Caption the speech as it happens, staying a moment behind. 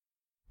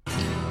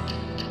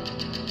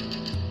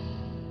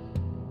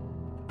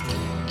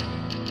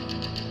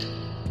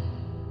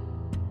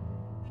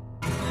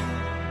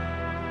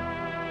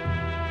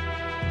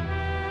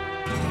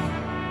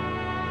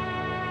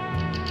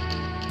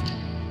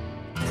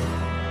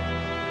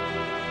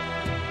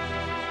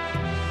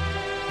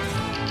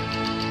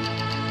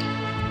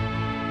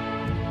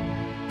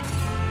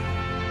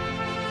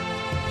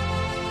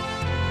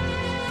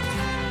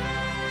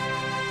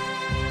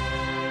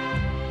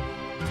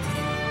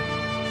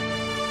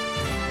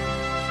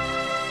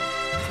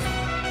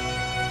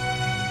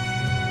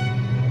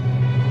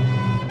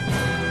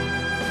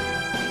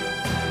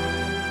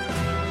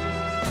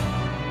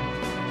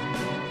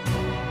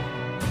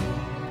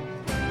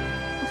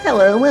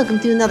Hello, and welcome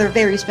to another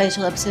very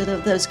special episode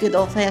of Those Good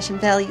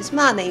Old-Fashioned Values.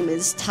 My name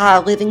is Ty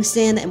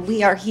Livingston, and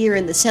we are here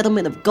in the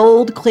settlement of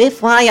Gold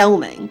Cliff,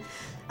 Wyoming.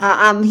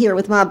 I'm here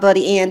with my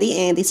buddy Andy.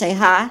 Andy, say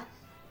hi.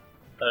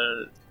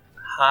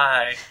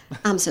 Hi.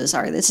 I'm so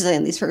sorry. This is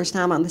Andy's first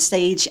time on the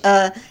stage.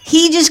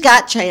 He just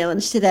got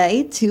challenged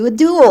today to a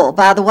duel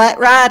by the White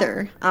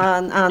Rider.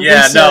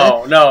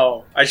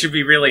 No. I should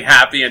be really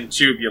happy and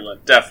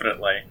jubilant,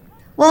 definitely.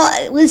 Well,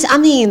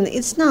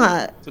 it's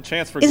not... It's a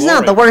chance for It's glory.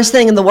 not the worst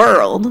thing in the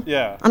world.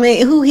 Yeah. I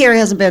mean, who here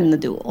hasn't been in a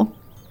duel?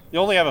 You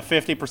only have a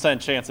 50%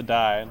 chance of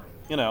dying,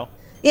 you know.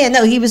 Yeah,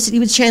 no, he was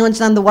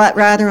challenged on the White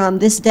Rider on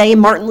this day,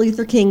 Martin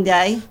Luther King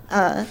Day,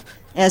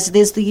 as it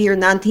is the year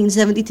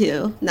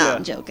 1972. No, Yeah.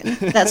 I'm joking.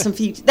 That's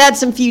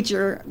some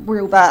future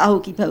robot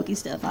hokey pokey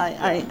stuff.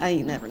 I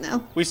ain't never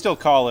know. We still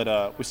call it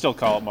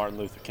Martin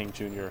Luther King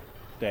Jr.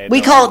 Day.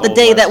 We call it the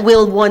day that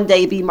will one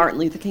day be Martin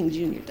Luther King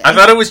Jr. Day. I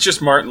thought it was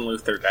just Martin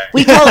Luther Day.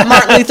 We call it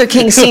Martin Luther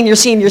King Senior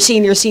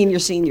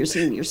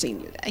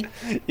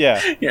Day.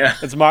 Yeah. Yeah.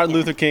 It's Martin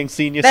Luther King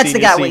Senior. That's the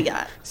guy we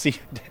got.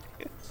 Senior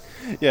Day.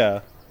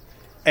 Yeah.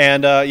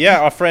 And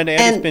our friend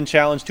Andy's And- been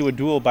challenged to a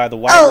duel by the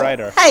White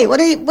Rider. Hey,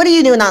 what are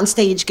you doing on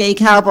stage, gay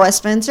cowboy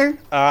Spencer?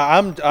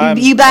 I'm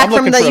You back I'm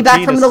from looking the for a you back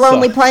from penis the to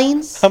lonely suck.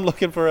 plains? I'm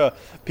looking for a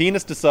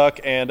penis to suck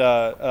and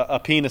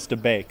a penis to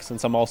bake,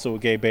 since I'm also a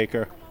gay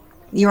baker.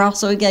 You're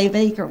also a gay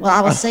baker. Well,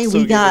 I would say Also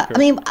a we gay got. baker.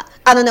 I mean,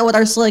 I don't know what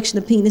our selection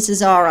of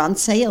penises are on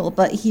sale,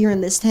 but here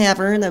in this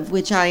tavern, of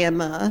which I am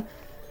an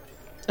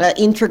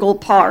integral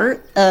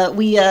part,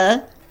 we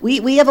have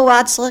a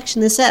wide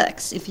selection of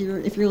sex. If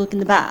you're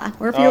looking to buy,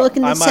 or if you're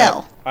looking to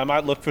sell. I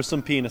might look for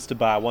some penis to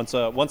buy once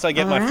I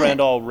get All my right.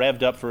 friend all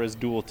revved up for his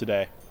duel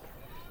today.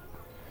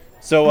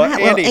 So, All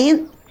right, well,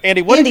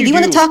 Andy, what Andy, did do you you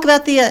want do? to talk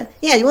about the?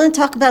 You want to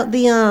talk about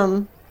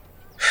the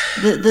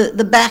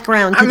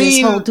background to this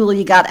whole duel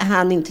you got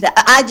handing today.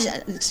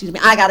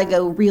 I gotta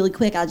go really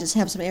quick. I just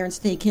have some errands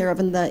to take care of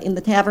in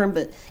the tavern.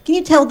 But can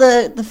you tell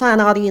the fine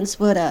audience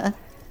what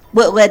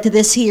led to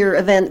this here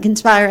event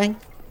conspiring?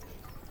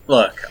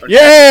 Look.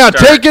 Yeah,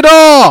 Sorry. take it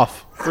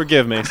off.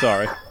 Forgive me,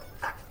 sorry.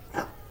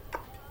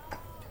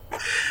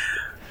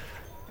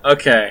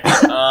 Okay.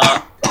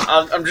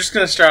 I'm just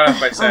going to start off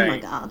by Oh my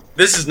saying, god!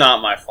 this is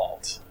not my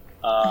fault.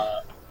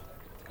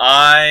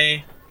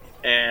 I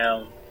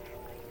am...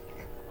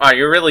 Oh,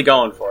 you're really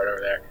going for it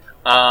over there.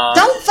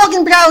 Don't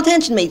fucking draw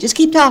attention to me. Just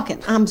keep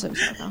talking. I'm so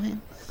sorry. Go ahead.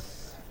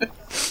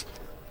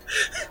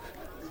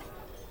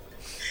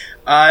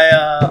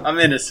 I'm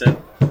innocent.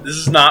 This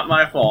is not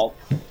my fault,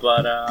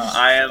 but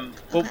I'm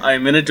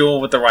in a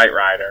duel with the White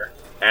Rider,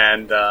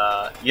 and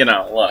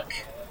look.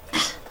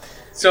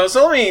 So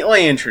let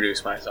me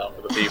introduce myself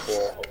to the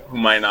people who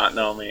might not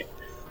know me.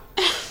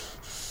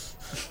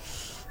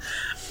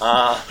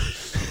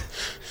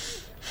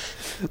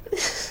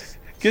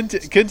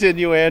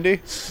 Continue,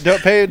 Andy.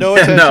 Don't pay no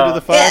attention to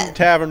the fine Yeah.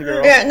 tavern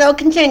girl. Yeah, no,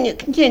 continue.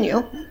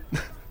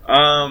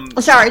 Um,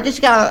 Sorry, I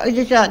just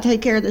gotta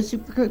take care of this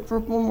super quick for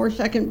one more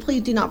second.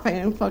 Please do not pay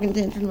any fucking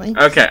attention to me.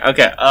 okay.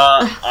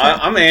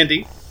 I'm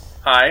Andy.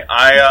 Hi.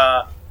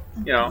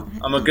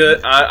 I'm a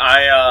good.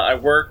 I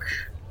work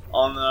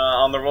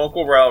on the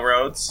local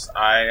railroads.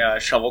 I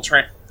shovel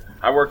train.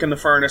 I work in the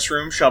furnace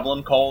room,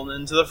 shoveling coal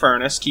into the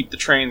furnace, keep the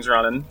trains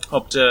running.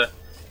 Hope to,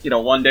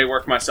 one day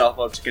work myself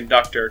up to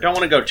conductor. Don't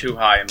want to go too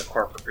high in the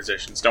corporate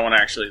positions. Don't want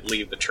to actually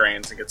leave the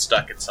trains and get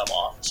stuck at some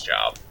office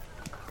job.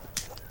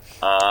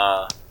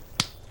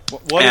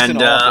 What is an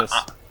and, office?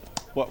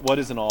 What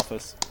is an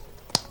office?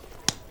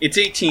 It's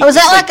 18. Oh, is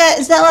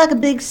that like a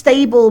big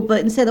stable,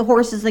 but instead of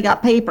horses, they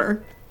got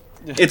paper?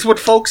 It's what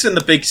folks in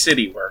the big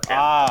city work in,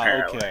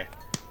 apparently. Okay.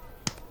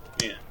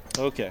 Yeah.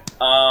 Okay.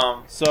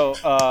 Um, So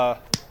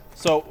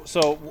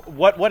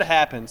what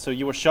happened? So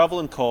you were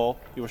shoveling coal.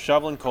 You were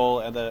shoveling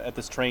coal at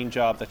this train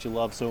job that you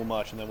love so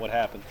much, and then what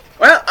happened?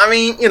 Well, I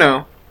mean,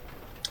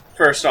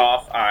 first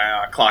off,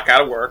 I clock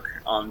out of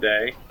work on the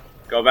day,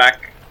 go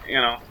back,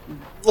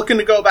 looking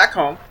to go back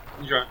home,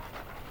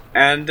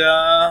 and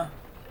the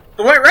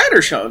White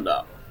Rider showed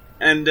up,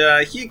 and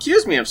he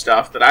accused me of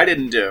stuff that I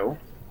didn't do,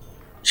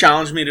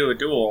 challenged me to a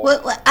duel.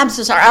 What, I'm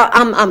so sorry.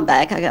 I'm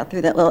back. I got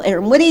through that little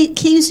errand. What did he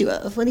accuse you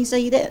of? What did he say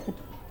you did?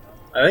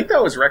 I think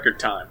that was record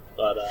time,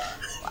 but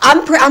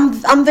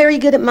I'm very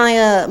good at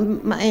my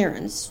my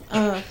errands.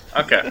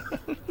 okay,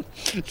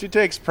 She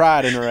takes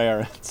pride in her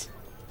errands.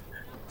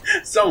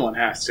 someone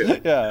has to.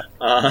 Yeah.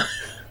 Uh,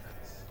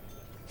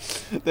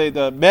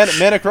 The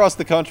men across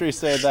the country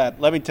say that.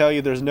 Let me tell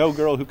you, there's no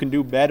girl who can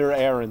do better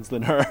errands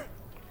than her.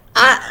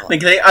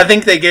 I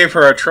think they gave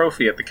her a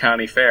trophy at the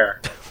county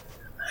fair.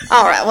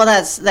 All right. Well,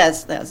 that's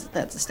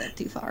a step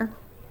too far.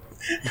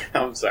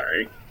 I'm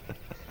sorry.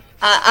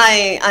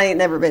 I ain't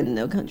never been to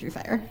no country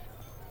fair.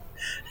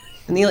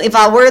 And if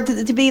I were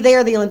to be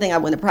there, the only thing I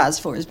win a prize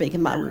for is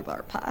baking my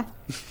rhubarb pie.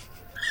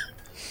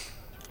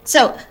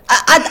 So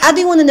I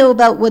do want to know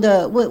about what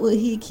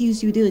he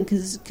accused you of doing,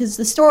 because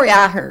the story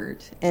I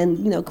heard,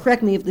 and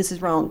correct me if this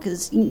is wrong,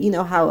 because you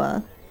know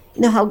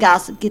how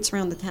gossip gets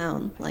around the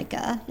town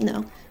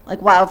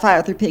like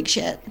wildfire through pig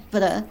shit.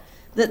 But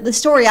the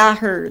story I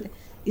heard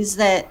is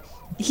that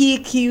he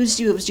accused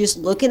you of just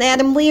looking at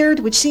him weird,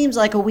 which seems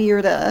like a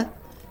weird.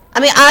 I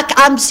mean,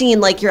 I'm seeing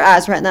like your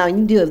eyes right now, and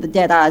you do have the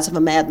dead eyes of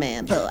a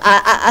madman. But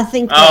I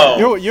think.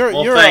 Oh, You're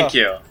thank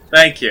you.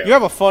 Thank you. You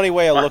have a funny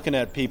way of looking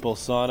at people,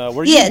 son.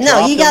 Were you Yeah, no,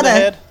 dropped you in the gotta-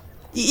 head?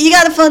 You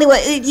got a funny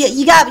way.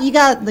 You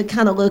got the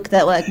kind of look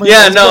that like one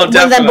Yeah, of no, those,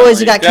 one of them boys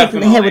who got kicked in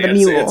the head with a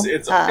definitely. mule.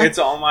 It's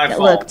all my that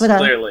fault. look, but,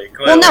 Clearly.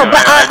 Well, no,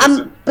 but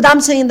I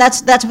I'm saying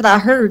that's what I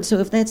heard. So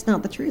if that's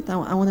not the truth, I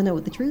want to know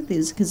what the truth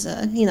is, because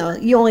you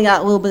only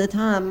got a little bit of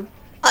time.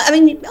 I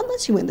mean,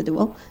 unless you win the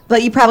duel,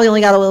 but you probably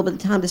only got a little bit of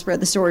time to spread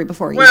the story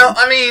before you. Well,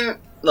 I mean,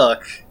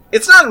 look,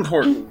 it's not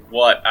important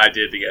what I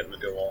did to get in the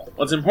duel.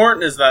 What's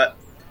important is that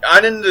I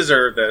didn't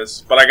deserve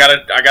this, but I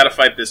gotta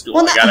fight this duel.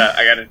 Well, no-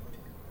 I gotta.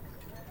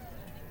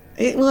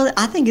 Well,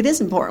 I think it is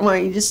important. Why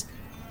you just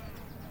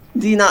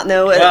do you not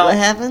know what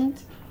happened?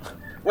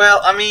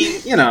 Well, I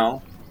mean,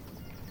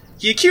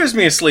 he accused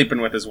me of sleeping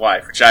with his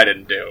wife, which I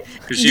didn't do.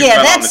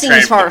 Yeah, that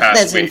seems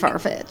far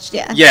fetched.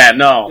 Yeah. Yeah,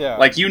 no, Yeah.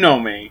 like you know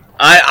me.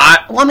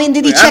 I Well, I mean,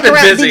 did he I've check been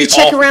around? Did busy he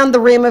check all- around the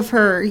rim of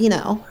her? I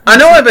know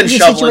I've been your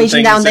shoveling situation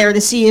things down that- there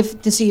to see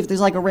if there's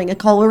like a ring of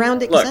coal around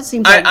it. Because Look, that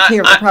seems like a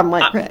terrible problem.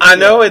 Like I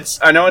know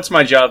it's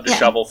my job to Yeah.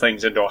 shovel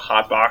things into a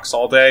hot box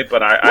all day,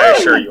 but I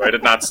assure you, I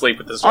did not sleep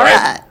with his all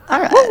wife.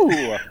 right.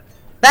 Ooh.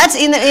 That's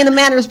in a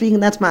manner of speaking.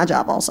 That's my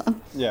job also.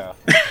 Yeah.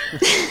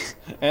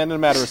 And in a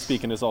matter of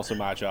speaking, is also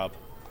my job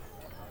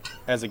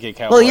as a gay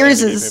cowboy. Well,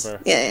 yours and a gay is paper.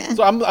 yeah.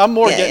 So I'm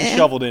more Yeah, getting yeah.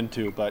 shoveled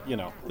into, but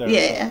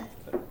Yeah.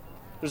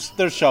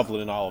 there's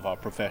shoveling in all of our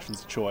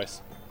professions of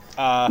choice.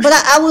 But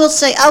I will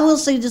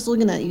say, just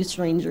looking at you,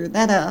 stranger,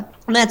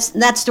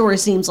 that story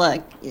seems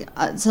like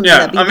something Yeah,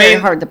 that'd be I very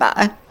mean- hard to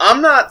buy.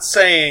 I'm not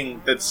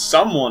saying that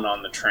someone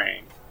on the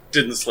train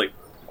didn't sleep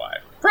with his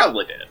wife.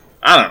 Probably did.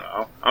 I don't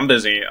know. I'm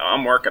busy.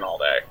 I'm working all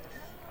day.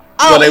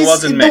 Oh, But it is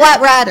wasn't the me. White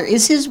Rider?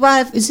 Is his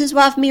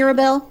wife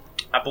Mirabelle?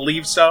 I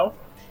believe so.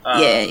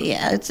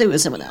 Yeah. It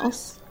was someone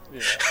else.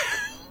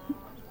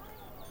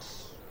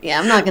 Yeah,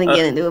 I'm not gonna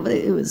get into it, but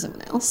it was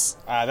someone else.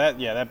 That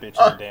bitch is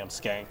a damn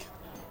skank.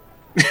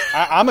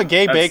 I'm a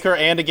gay baker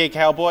and a gay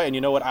cowboy, and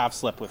you know what? I've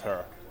slept with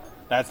her.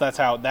 That's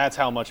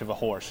how much of a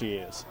whore she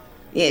is.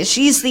 Yeah,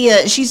 she's the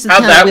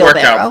How'd town that work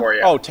wheelbarrow. out for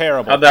you? Oh,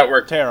 terrible! How'd that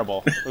work?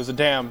 Terrible. It was a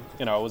damn,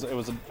 it was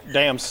a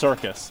damn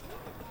circus.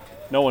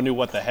 No one knew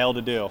what the hell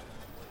to do.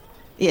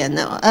 Yeah,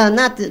 no,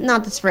 not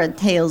to spread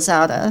tales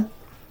out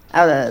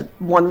of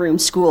one room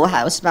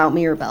schoolhouse about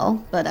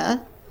Mirabelle, but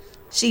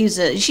she was,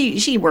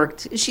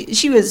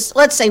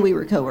 let's say we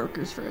were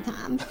coworkers for a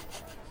time.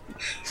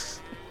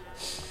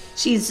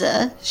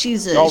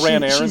 Y'all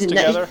ran errands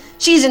together?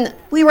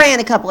 We ran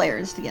a couple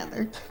errands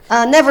together.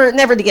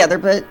 Never together,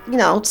 but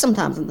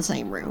sometimes in the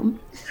same room.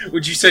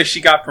 Would you say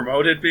she got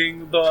promoted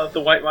being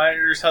the White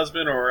Rider's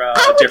husband, or a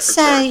would different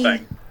say- sort of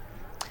thing?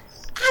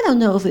 I don't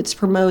know if it's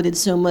promoted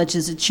so much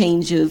as a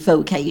change of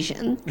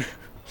vocation.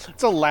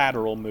 It's a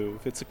lateral move.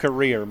 It's a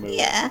career move.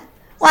 Yeah.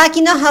 Like,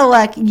 you know how,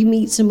 like, you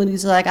meet someone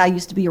who's like, I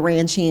used to be a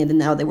ranch hand and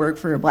now they work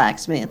for a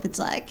blacksmith. It's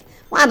like,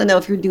 well, I don't know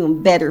if you're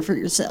doing better for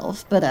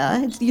yourself, but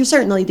you're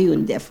certainly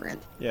doing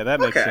different. Yeah, that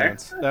makes Okay.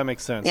 sense. That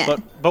makes sense. Yeah.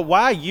 But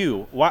why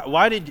you?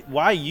 Why did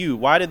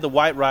the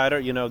White Rider?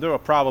 There were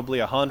probably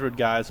 100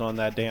 guys on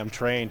that damn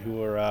train who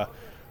were,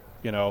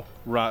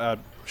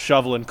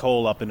 shoveling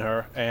coal up in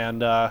her.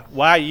 And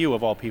why you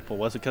of all people?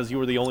 Was it because you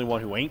were the only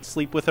one who ain't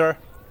sleep with her?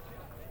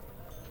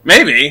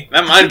 Maybe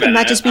that might have been. It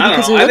might it. just be I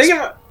don't because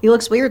know. he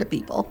looks weird at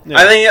people. Yeah.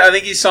 I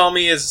think he saw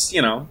me as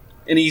an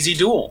easy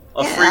duel,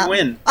 a free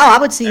win. Oh, I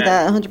would see Yeah.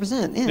 that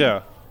 100%. Yeah.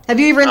 Yeah. Have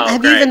you Oh,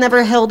 great. even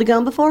never held a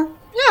gun before?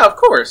 Yeah, of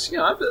course.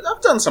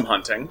 I've done some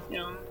hunting.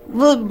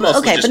 Well, Mostly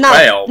okay, just but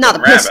quail not a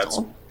and rabbits.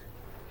 pistol.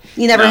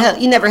 You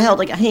never held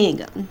like a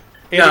handgun.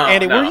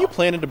 Andy, No. were you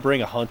planning to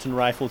bring a hunting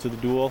rifle to the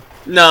duel?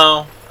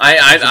 No, I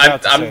was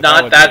about to say, I'm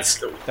not.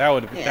 That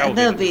would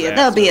Yeah, be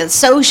that'll be a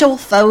social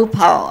faux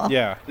pas.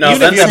 Yeah. No, Even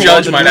then if the you had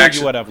judge won might duel, actually-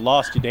 You would have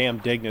lost your damn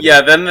dignity.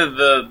 Yeah, then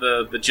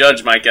the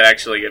judge might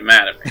actually get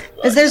mad at me.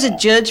 Is there's a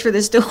judge for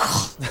this duel?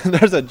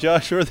 There's a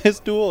judge for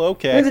this duel.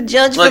 Okay. There's a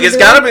judge Look, for it's the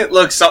got to duel? be.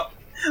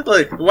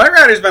 Look, White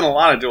Rider's been in a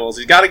lot of duels.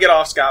 He's got to get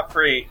off scot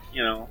free,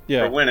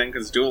 Yeah. for winning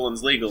because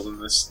dueling's legal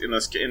in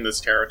this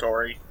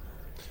territory.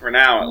 For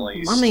now, at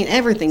least. I mean,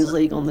 everything's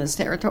legal in this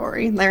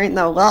territory. There ain't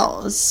no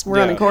laws. We're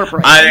Yeah.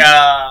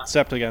 unincorporated.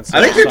 Except against.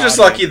 I think you're just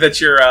sodomy. lucky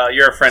that you're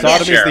a friend of the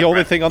Sodomy's sheriff. the only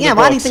right? thing on Yeah, the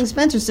why do you books. think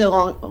Spencer's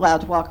still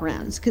allowed to walk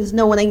around? It's because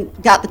no one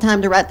ain't got the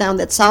time to write down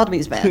that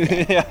sodomy's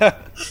bad. Yeah.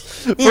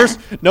 First,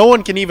 no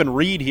one can even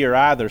read here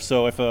either.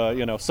 So if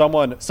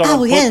someone Oh,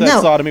 put yeah, that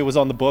no. sodomy was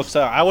on the books,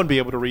 I wouldn't be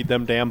able to read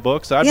them damn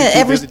books. I'd Yeah,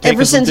 be too busy taking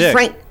ever some since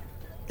dick.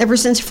 Ever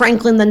since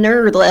Franklin the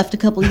Nerd left a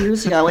couple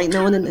years ago, ain't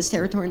no one in this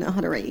territory know how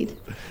to read.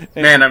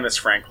 Man, I miss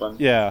Franklin.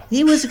 Yeah.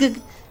 He was a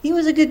good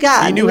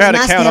guy. He knew It was how to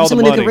nice count have all the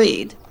someone who could money.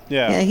 read.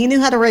 Yeah. he knew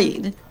how to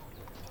read,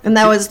 and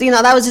that was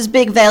his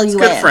big value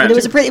good add. friend. But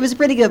it was a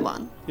pretty good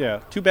one. Yeah.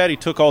 Too bad he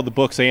took all the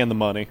books and the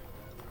money.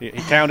 He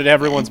counted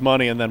everyone's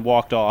money and then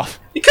walked off.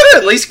 He could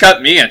have at least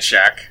cut me a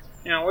check.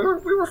 We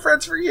were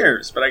friends for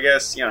years, but I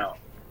guess Yeah.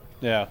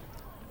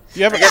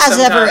 You ever? I guess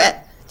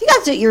Do Do you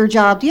guys at your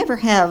job? Do you ever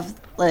have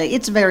like?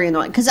 It's very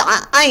annoying because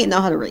I ain't know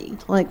how to read.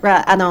 Like,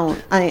 right? I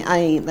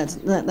ain't.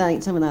 That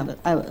ain't something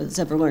I was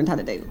ever learned how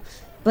to do.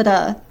 But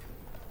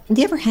do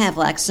you ever have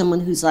like someone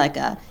who's like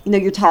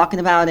you're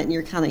talking about it and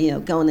you're kind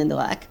of going into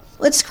like,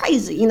 well, it's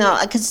crazy,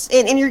 because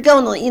and you're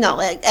going to,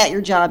 like at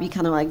your job you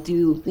kind of like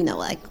do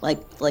like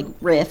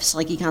riffs,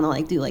 like you kind of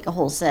like do like a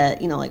whole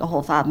set, like a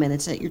whole 5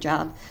 minutes at your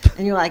job,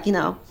 and you're like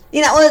well,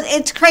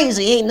 it's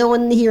crazy. Ain't no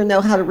one here know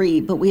how to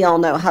read, but we all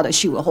know how to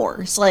shoe a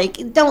horse.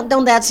 Like don't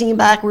that seem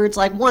backwards?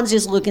 Like one's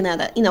just looking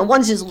at it,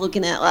 one's just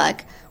looking at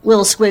like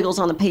little squiggles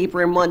on the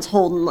paper, and one's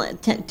holding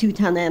like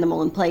 2-ton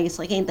animal in place.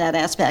 Like ain't that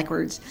ass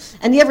backwards?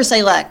 And do you ever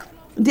say like,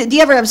 do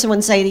you ever have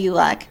someone say to you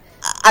like,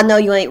 I know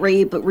you ain't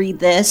read, but read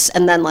this,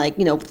 and then like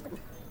and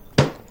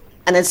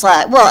it's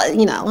like, well,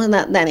 and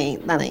that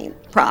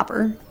ain't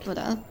proper, but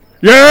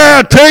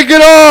yeah, take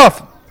it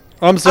off.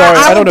 I'm sorry,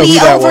 I don't know who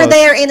that was. I'll be over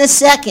there in a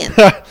second.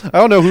 I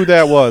don't know who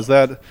that was.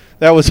 That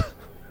was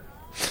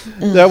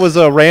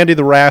Randy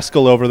the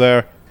Rascal over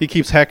there. He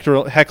keeps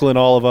heckling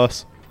all of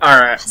us. All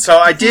right, so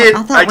I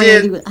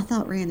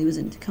thought Randy was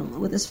in Tacoma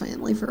with his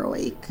family for a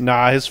week.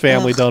 Nah, his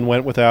family done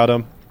went without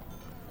him.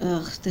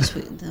 Ugh, this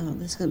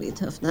is gonna be a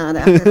tough night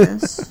after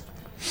this.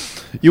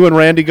 You and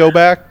Randy go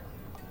back?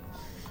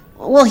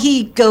 Well,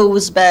 he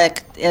goes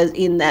back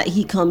in that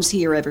he comes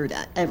here every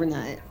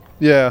night.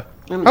 Yeah.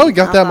 How he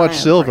got that much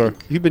silver?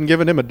 You've been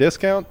giving him a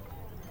discount?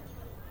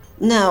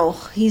 No,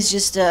 he's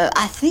just.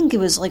 I think it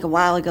was like a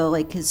while ago.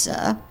 Like his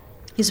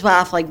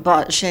wife like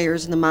bought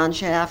shares in the mine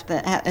shaft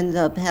that ended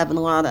up having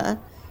a lot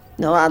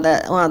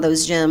of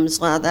those gems,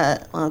 a lot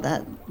of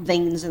that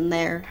veins in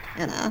there,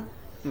 and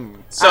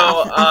So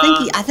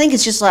I think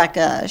it's just like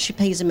she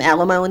pays him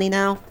alimony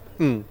now.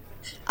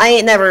 I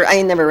ain't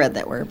never read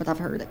that word, but I've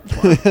heard it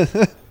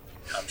before.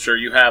 I'm sure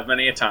you have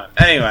many a time.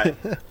 Anyway,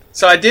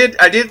 so I did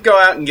go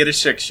out and get a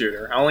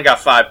 6-shooter. I only got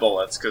 5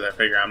 bullets because I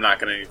figure I'm not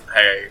going to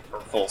pay for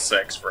full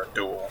 6 for a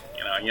duel.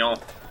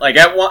 Like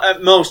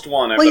at most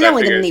one. Well, you're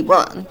only going to need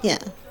one. Yeah.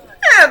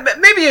 Yeah, but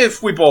maybe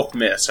if we both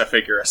miss, I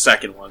figure a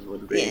second one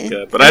would be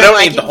good. But I don't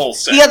need the whole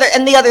 6.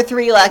 The other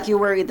 3, like you're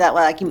worried that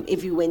like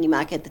if you win, you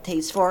might get the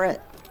taste for it.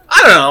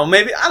 I don't know.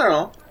 Maybe I don't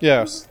know.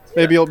 Yeah.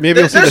 Maybe you'll see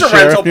the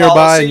sheriff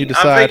nearby and you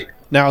decide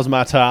now's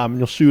my time.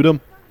 You'll shoot him.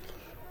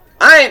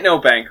 I ain't no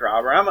bank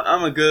robber.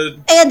 I'm a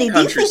good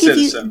country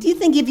citizen. Do you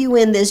think if you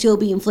win this, you'll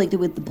be inflicted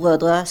with the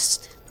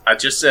bloodlust? I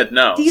just said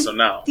no, so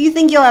no. Do you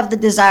think you'll have the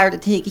desire to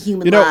take a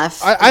human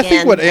life? I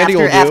think what Andy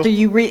will do after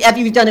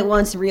you've done it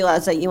once and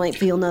realize that you ain't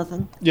feel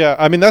nothing. Yeah,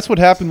 I mean that's what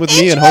happened with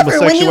me and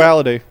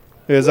homosexuality.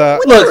 Look,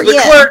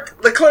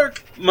 the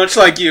clerk, much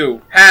like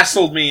you,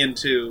 hassled me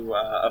into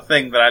a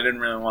thing that I didn't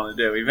really want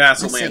to do. He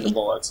hassled me into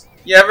bullets.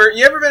 You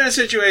ever been in a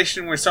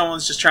situation where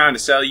someone's just trying to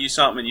sell you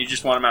something and you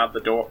just want them out the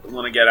door,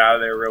 want to get out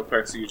of there real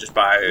quick, so you just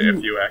buy a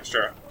few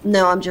extra?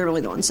 No, I'm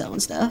generally the one selling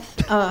stuff.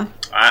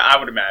 I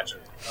would imagine.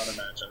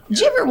 Did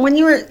you ever, when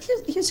you were,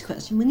 here's a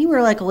question, when you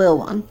were like a little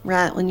one,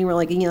 right, when you were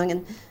like a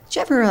youngin',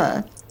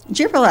 did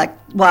you ever like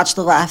watch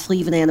the life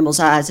leave an animal's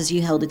eyes as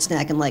you held its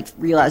neck and like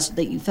realized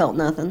that you felt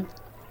nothing?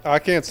 I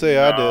can't say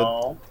I did.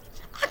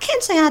 I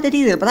can't say I did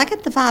either, but I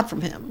get the vibe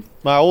from him.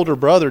 My older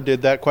brother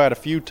did that quite a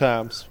few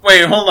times.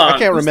 Wait, hold on. I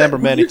can't remember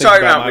many things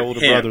about my older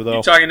brother, though.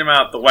 You talking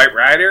about the White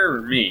Rider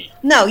or me?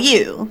 No,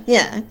 you.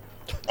 Yeah.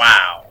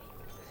 Wow.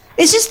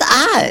 It's just the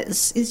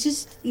eyes. It's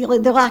just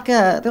they're like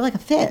a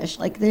fish.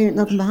 Like there ain't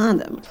nothing behind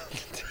them.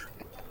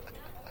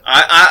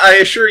 I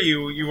assure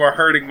you, you are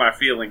hurting my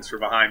feelings for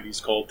behind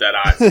these cold, dead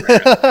eyes.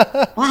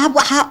 Well,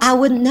 I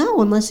wouldn't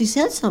know unless you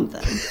said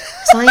something.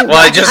 So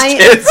I did say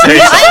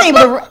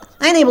something.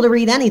 I ain't able to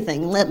read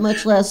anything,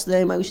 much less the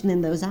emotion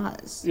in those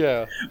eyes.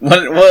 Yeah.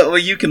 Well,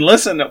 you can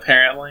listen,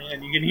 apparently,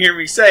 and you can hear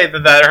me say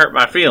that hurt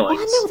my feelings.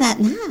 Well, I know that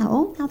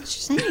now that you're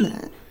saying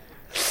that.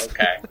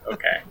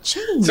 Okay.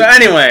 Jeez. So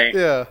anyway,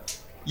 yeah.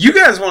 You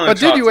guys want to But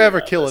did you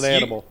ever kill an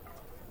animal?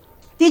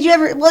 Did you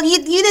ever? Well, you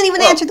didn't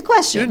even answer the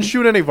question. You didn't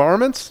shoot any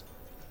varmints?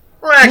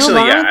 Well,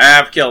 actually, yeah, I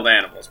have killed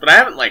animals, but I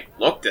haven't,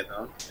 looked at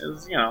them. It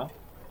was,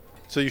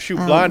 So you shoot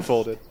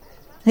blindfolded?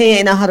 He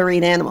ain't know how to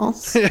read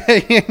animals. He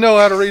ain't know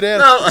how to read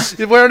animals.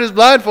 He's wearing his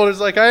blindfold.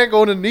 He's like, I ain't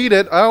going to need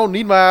it. I don't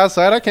need my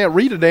eyesight. I can't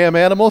read a damn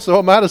animal, so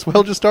I might as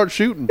well just start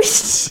shooting.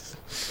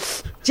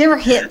 Did you ever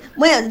hit?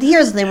 Well,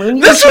 here's the thing. When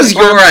you this was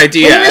your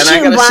idea, and I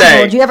gotta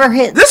say, did you ever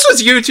hit? This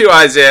was you two's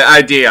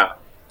idea.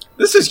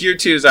 This is you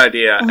two's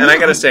idea, and I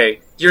gotta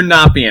say, you're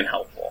not being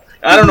helpful.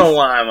 I don't know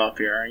why I'm up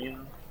here.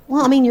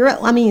 Well,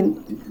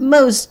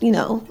 most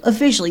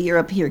officially you're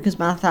up here because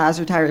my thighs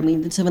are tired of me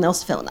and someone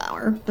else fell an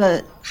hour.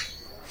 But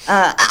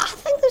I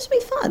think this would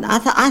be fun.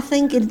 I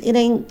think it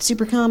ain't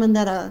super common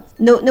that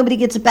nobody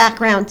gets a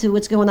background to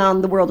what's going on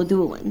in the world of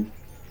dueling.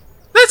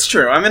 That's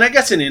true. I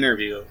guess an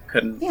interview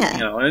couldn't,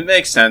 it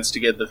makes sense to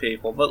get the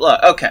people. But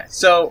look, okay,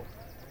 so,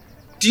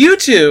 do you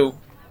two,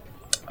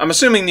 I'm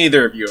assuming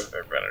neither of you have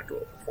ever been a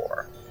duel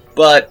before,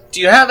 but do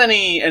you have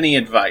any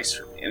advice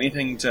for me?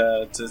 Anything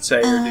to say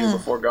or do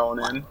before going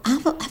in?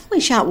 I've only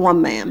shot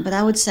one man, but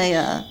I would say,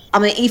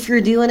 if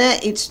you're doing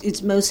it,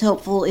 it's most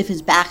helpful if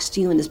his back's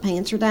to you and his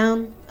pants are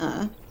down.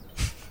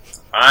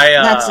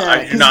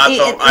 I do not.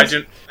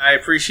 I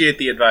appreciate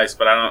the advice,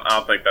 but I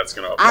don't think that's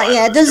going to apply.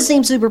 Yeah, it doesn't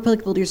seem super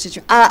applicable to your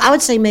situation. I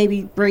would say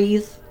maybe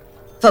breathe,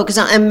 focus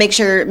on, and make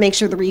sure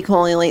the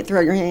recoil ain't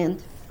through your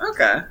hand.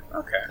 Okay.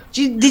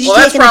 Did you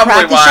take any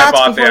practice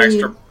shots before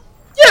you?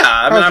 Yeah,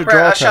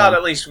 I shot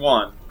at least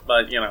one,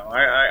 but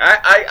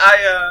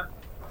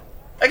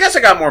I guess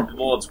I got more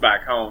bullets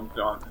back home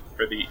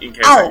in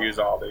case I use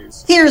all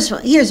these. Here's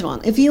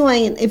one. If you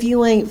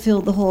ain't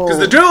filled the whole. Because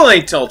the duel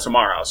ain't till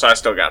tomorrow, so I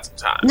still got some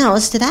time. No,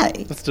 it's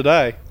today. It's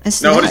today.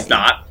 No, it's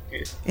not.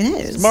 It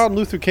is. It's Martin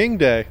Luther King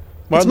Day.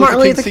 It's Martin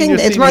Luther King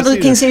Day. It's Martin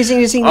Luther King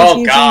Senior.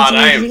 Oh God,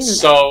 I am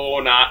so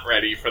not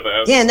ready for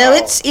this. Yeah, no,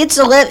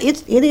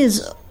 it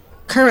is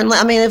currently.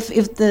 I mean,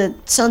 if the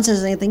sun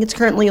says anything, it's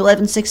currently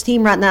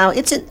 11:16 right now.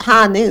 It's at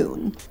high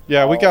noon.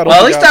 Yeah, we got.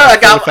 Well, at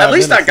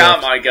least I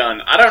got my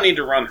gun. I don't need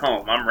to run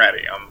home. I'm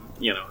ready.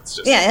 It's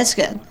just. Yeah, that's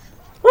good.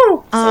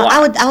 Woo,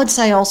 I would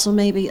say also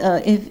maybe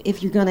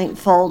if your gun ain't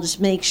full, just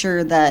make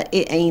sure that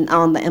it ain't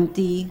on the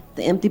empty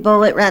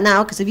bullet right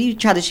now. Because if you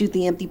try to shoot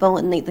the empty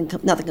bullet and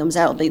nothing comes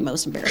out, it'll be the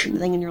most embarrassing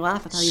thing in your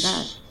life. I'll tell you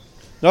that.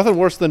 Nothing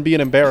worse than being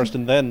embarrassed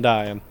and then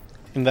dying.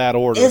 In that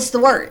order. It's the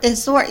worst.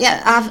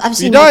 Yeah, I've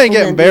seen. You die and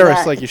get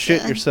embarrassed like you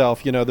shit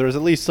yourself. There's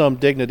at least some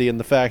dignity in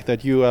the fact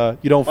that you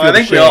don't feel. I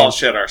think we all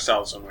shit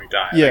ourselves when we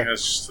die. I think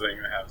that's just the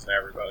thing that happens to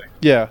everybody.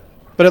 Yeah.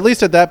 But at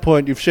least at that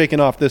point, you've shaken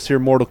off this here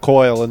mortal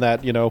coil, and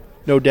that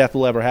no death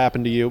will ever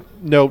happen to you,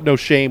 no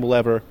shame will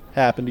ever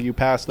happen to you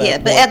past that. Yeah,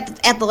 but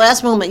at the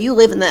last moment, you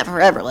live in that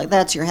forever. Like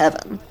that's your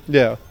heaven.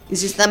 Yeah. It's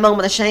just that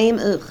moment of shame.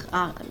 Ugh,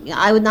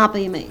 I would not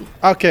be me.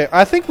 Okay,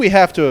 I think we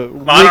have to.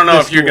 Well, I don't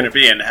know if you're going to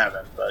be in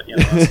heaven, but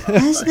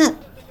that's not.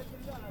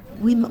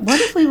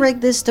 What if we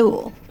rig this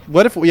duel?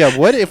 What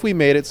if we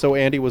made it so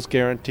Andy was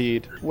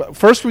guaranteed?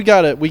 First, we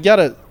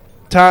gotta.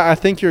 I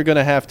think you're going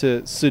to have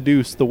to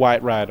seduce the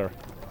White Rider.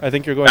 I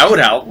think you're going. That would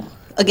help.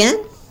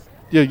 Again?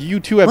 Yeah,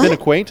 you two have been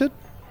acquainted?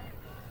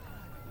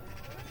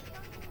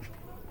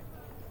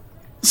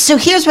 So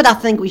here's what I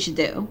think we should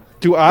do.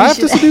 Do I have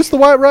to seduce the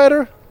White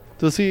Rider?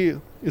 Is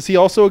he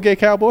also a gay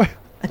cowboy?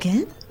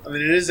 Again? I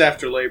mean, it is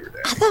after Labor Day.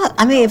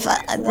 If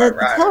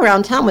the call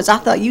around town was, I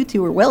thought you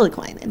two were well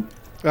acquainted.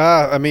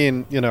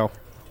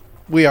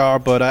 We are,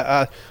 but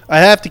I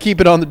have to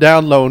keep it on the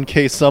down low in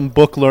case some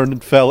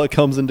book-learned fella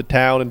comes into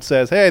town and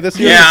says, "Hey, this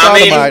here's a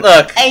sodomite."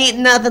 Look, ain't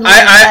nothing like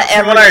that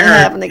ever what I heard,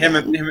 happen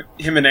again.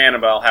 him and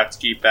Annabelle have to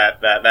keep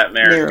that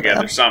marriage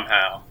together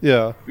somehow.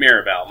 Yeah,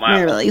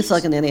 Mirabelle, you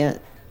fucking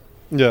idiot.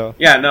 Yeah.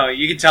 Yeah, no,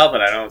 you can tell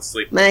that I don't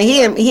sleep. Man,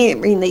 he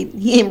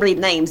ain't read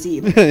names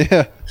either.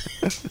 Yeah.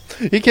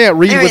 He can't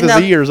read with his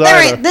ears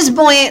either. This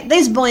boy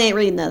ain't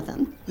read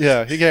nothing.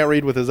 Yeah, he can't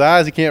read with his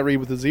eyes. He can't read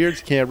with his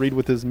ears. He can't read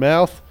with his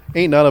mouth.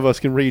 Ain't none of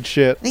us can read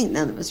shit. Ain't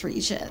none of us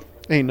read shit.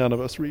 Ain't none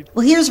of us read.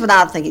 Well, here's what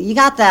I'm thinking. You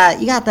got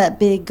that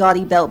big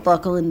gaudy belt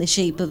buckle in the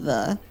shape of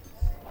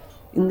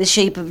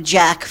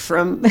Jack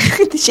from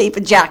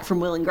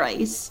Will and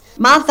Grace.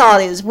 My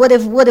thought is, what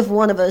if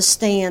one of us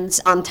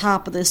stands on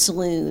top of the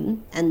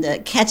saloon and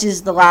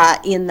catches the light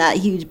in that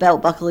huge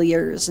belt buckle of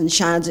yours and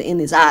shines it in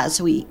his eyes,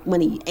 so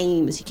when he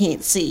aims, he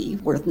can't see,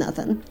 worth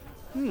nothing.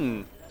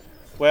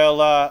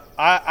 Well,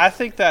 I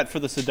think that for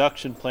the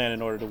seduction plan,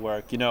 in order to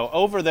work,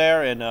 over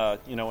there in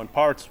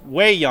parts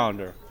way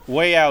yonder,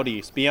 way out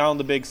east, beyond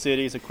the big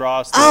cities,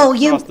 across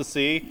the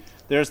sea,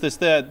 there's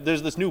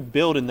this new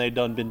building they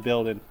done been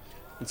building.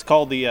 It's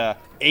called the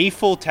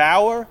Eiffel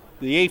Tower.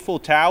 The Eiffel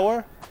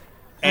Tower.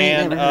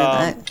 And never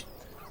heard that.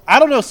 I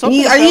don't know.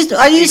 Something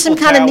are you some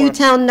kind of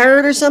Newtown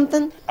nerd or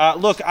something?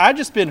 Look, I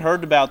just been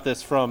heard about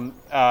this from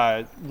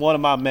one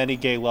of my many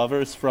gay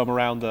lovers from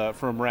around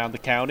the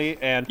county,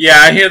 and yeah,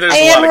 I hear there's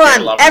a lot of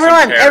gay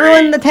lovers.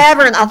 Everyone in the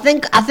tavern. I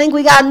think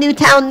we got a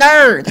Newtown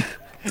nerd.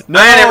 No,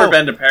 I ain't never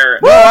been to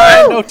Paris. No,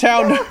 I ain't no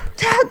town nerd.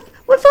 Dad,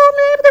 we're falling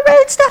into the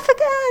raid stuff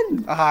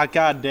again.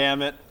 God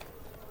damn it!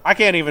 I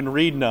can't even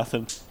read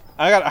nothing.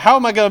 How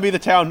am I gonna be the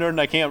town nerd and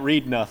I can't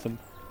read nothing?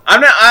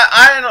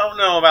 I don't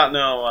know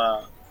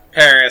about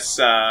Paris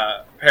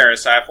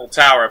Eiffel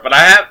Tower, but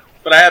I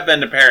have been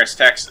to Paris,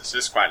 Texas.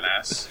 It's quite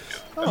nice.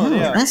 Oh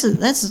yeah,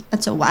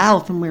 that's a while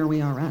from where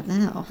we are right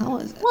now. How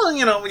is it? Well,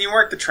 when you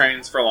work the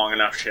trains for long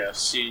enough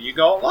shifts, you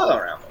go a lot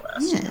around the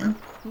West. Yeah.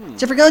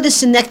 Did you ever go to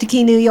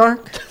Synecdoche, New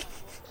York?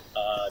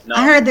 No.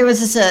 I heard there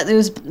was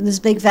this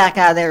big fat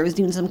guy there who was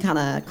doing some kind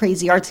of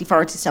crazy artsy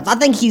fartsy stuff. I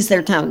think he's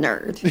their town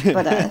nerd,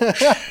 but.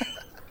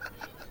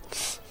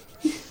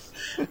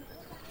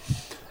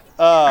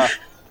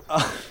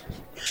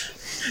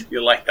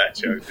 You like that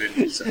joke,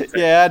 didn't you?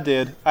 Yeah, I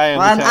did.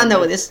 I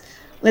know this.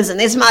 Listen,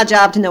 it's my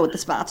job to know what the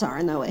spots are.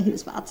 I know who the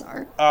spots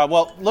are.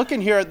 Well,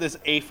 looking here at this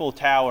Eiffel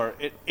Tower,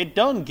 it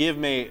done gave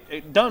me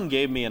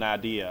an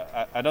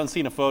idea. I done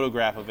seen a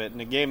photograph of it,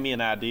 and it gave me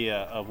an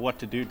idea of what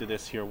to do to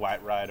this here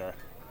White Rider.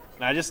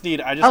 And I just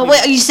need.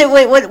 Wait, you said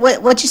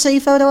what you say a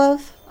photo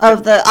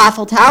of the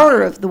Eiffel Tower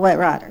or of the White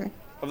Rider?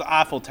 Of the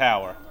Eiffel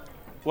Tower.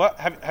 What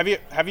have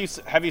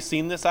you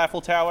seen this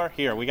Eiffel Tower?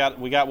 Here, we got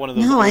one of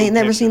those. No, I ain't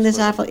never seen this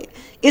Eiffel.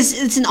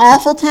 It's an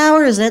awful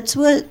tower. Is what's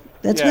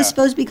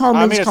supposed to be called?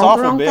 I mean, it's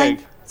awful big.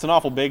 Thing? It's an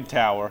awful big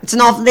tower. It's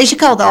an awful. They should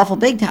call it the awful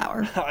big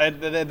tower.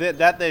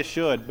 That they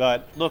should,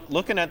 but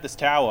looking at this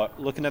tower,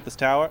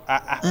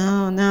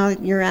 Oh no,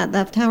 you're right.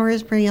 That tower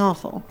is pretty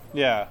awful.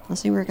 Yeah.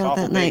 Let's see where I got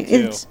that name.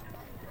 It's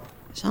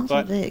awful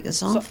but big.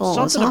 It's awful.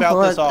 Something it's about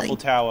awful this awful ugly.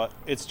 tower.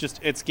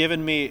 It's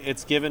given me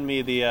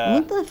the.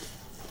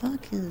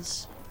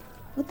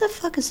 What the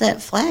fuck is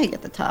that flag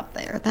at the top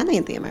there? That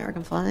ain't the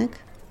American flag.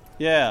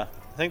 Yeah.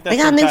 I think that's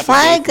They got a some new type of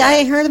flag? gay I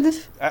ain't heard of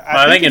it.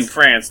 I think in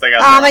France they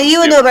got. Oh, man, you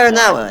would know better than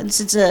that one.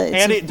 It's a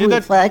Andy,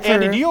 blue flag for...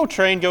 Andy, do your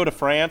train go to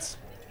France?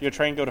 Your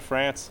train go to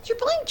France? Did your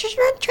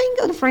train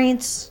go to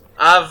France?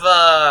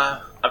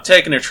 I've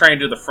taken a train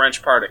to the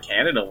French part of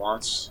Canada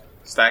once.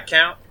 Does that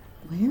count?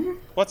 Where?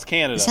 What's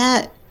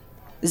Canada?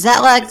 Is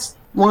that like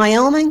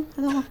Wyoming?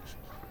 I don't know.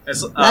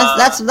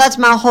 That's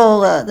my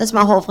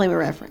whole frame of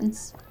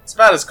reference. It's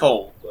about as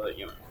cold, but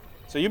you know.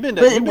 So you've been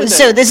to.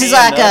 So this is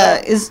like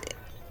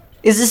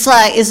is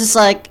this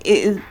like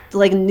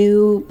a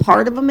new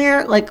part of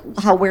America? Like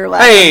how we're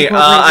like? Hey,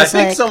 I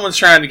think someone's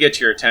trying to get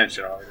your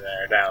attention over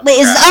there. Down. Wait,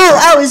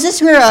 is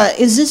this where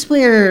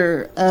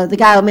the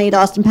guy who made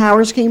Austin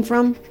Powers came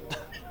from?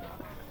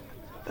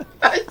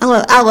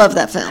 I love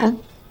that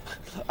film.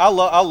 I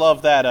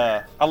love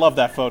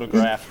that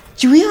photograph.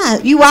 Do you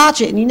realize you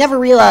watch it and you never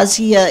realize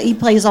he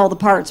plays all the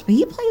parts, but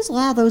he plays a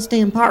lot of those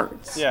damn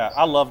parts. Yeah,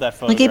 I love that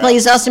photograph. Like he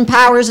plays Austin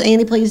Powers and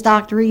he plays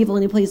Dr. Evil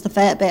and he plays the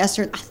fat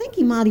bastard. I think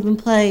he might even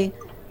play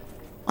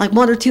like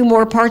one or two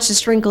more parts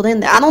just sprinkled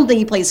in there. I don't think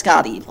he plays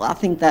Scott Evil. I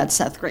think that's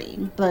Seth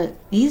Green, but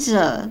he's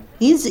a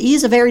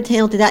very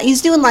talented actor.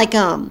 He's doing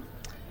that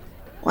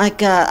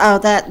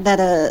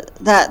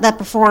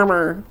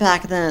performer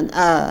back then.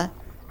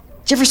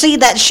 Did you ever see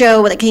that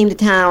show when it came to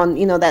town?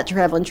 You know, that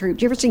traveling troupe.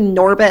 Did you ever see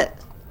Norbit?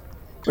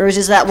 Where was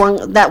just that one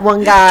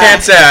guy?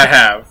 Can't say I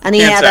have. And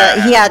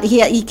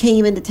he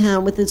came into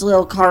town with his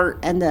little cart,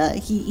 and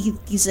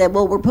he said,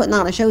 "Well, we're putting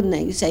on a show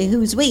tonight." You say,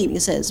 "Who's we?" And he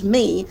says,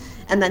 "Me."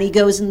 And then he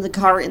goes into the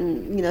cart,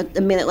 and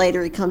a minute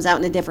later he comes out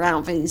in a different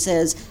outfit. And he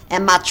says,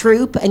 "And my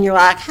troupe." And you're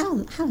like, how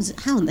in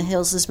the hell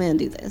does this man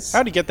do this?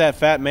 How'd he get that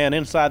fat man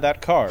inside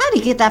that cart? How'd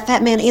he get that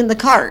fat man in the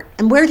cart?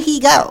 And where'd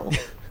he go?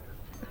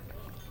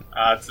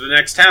 To the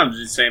next town to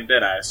do the same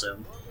bit, I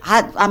assume.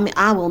 I mean,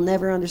 I will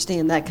never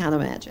understand that kind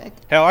of magic.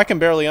 Hell, I can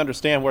barely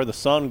understand where the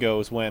sun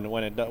goes when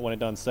it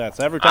done sets.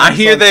 Every time I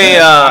hear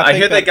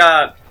they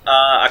got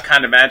a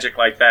kind of magic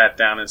like that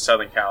down in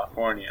Southern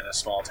California in a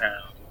small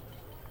town.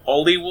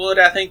 Hollywood,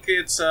 I think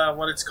it's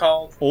what it's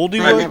called.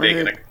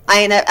 Hollywood?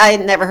 I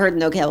ain't never heard of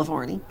no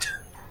California.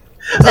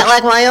 Is that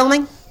like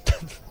Wyoming?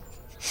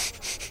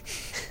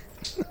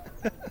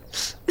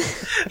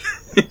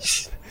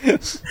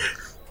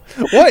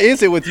 What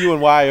is it with you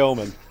and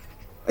Wyoming?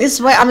 It's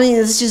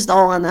just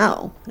all I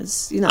know.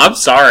 I'm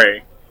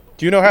sorry.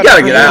 Do you know how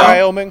to get out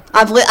Wyoming?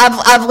 I've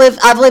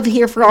lived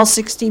here for all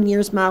 16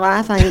 years of my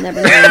life. I ain't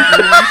never known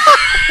anything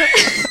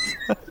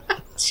else.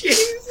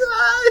 Jesus.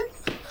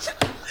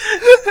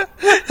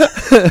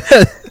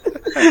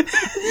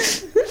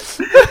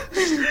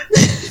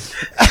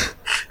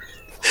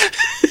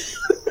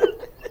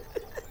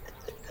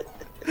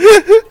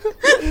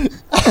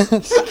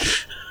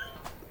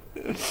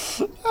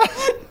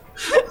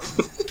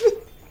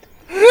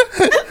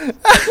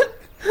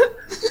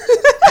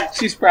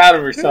 She's proud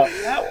of herself.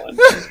 That one.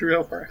 She's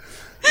real proud.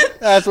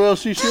 As well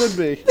she should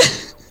be.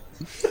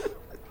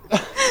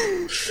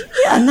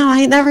 Yeah, no, I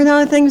ain't never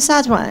known anything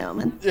besides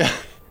Wyoming. Yeah.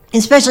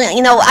 Especially,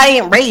 I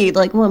ain't read.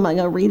 Like, what am I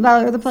going to read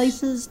about other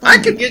places? I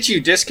could get you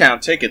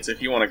discount tickets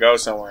if you want to go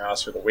somewhere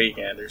else for the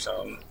weekend or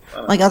something.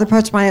 Like other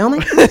parts of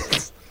Wyoming?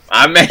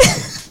 I may.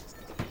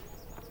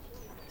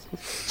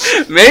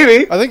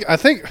 Maybe. I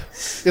think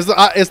is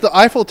the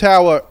Eiffel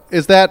Tower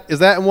is that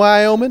in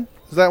Wyoming?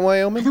 Is that in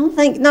Wyoming? I don't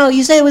think. No,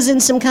 you said it was in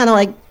some kind of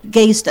like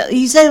gay stuff.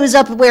 You said it was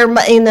up where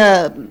in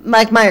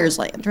Mike Myers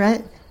land,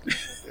 right?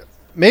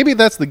 Maybe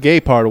that's the gay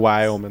part of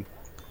Wyoming.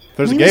 If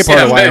there's a gay part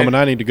of Wyoming,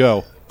 I need to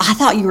go. I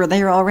thought you were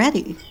there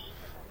already.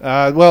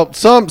 Well,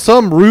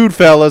 some rude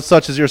fellas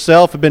such as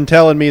yourself have been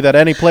telling me that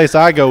any place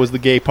I go is the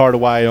gay part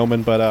of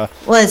Wyoming, but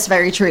well, it's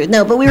very true.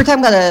 No, but we were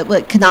talking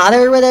about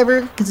Canada or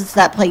whatever, because it's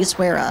that place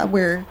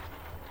where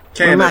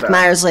Mike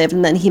Myers lived,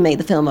 and then he made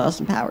the film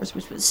Austin Powers,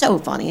 which was so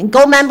funny, and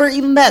Goldmember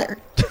even better.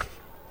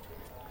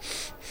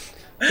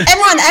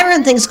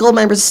 Everyone thinks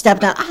Goldmember's a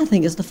step down. I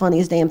think it's the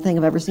funniest damn thing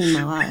I've ever seen in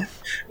my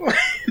life.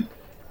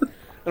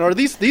 And are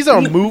these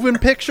are moving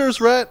pictures,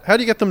 Rhett? How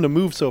do you get them to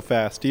move so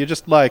fast? Do you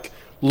just look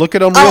at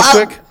them real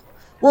quick?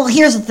 Well,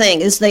 here's the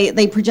thing: is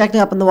they project it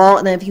up on the wall,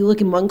 and then if you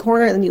look in one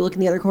corner and then you look in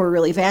the other corner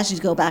really fast, you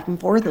just go back and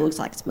forth. It looks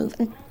like it's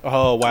moving.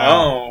 Oh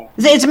wow!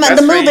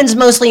 The movement's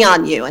mostly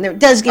on you, and it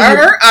does give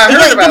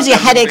it gives you a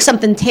headache,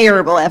 something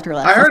terrible after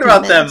like. I heard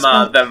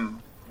about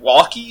them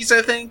walkies.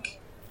 I think.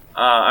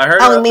 I heard.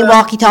 Oh, you mean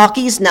walkie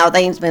talkies? No,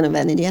 they ain't been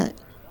invented yet.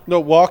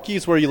 No,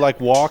 walkies where you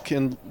walk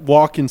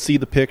and see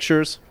the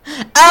pictures.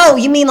 Oh,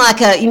 you mean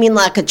like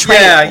a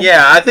trail?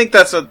 Yeah. I think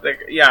that's what.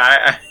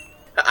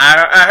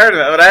 I heard of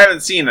it, but I haven't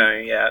seen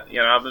any yet.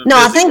 I've been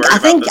I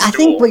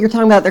think what you're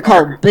talking about. They're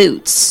called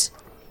boots.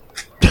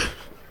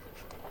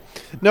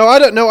 No, I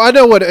don't know. I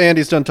know what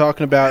Andy's done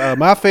talking about.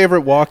 My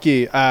favorite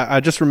walkie, I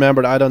just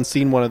remembered I done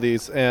seen one of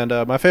these, and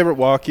my favorite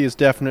walkie is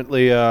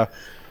definitely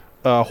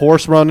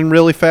horse running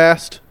really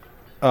fast.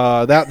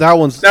 That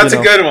one's a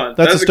good one.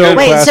 That's a Stone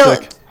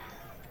classic. So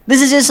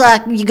this is just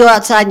like you go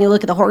outside and you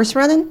look at the horse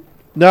running?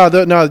 No,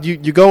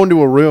 you go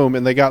into a room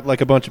and they got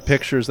like a bunch of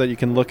pictures that you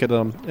can look at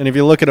them, and if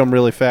you look at them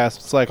really fast,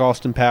 it's like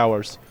Austin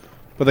Powers.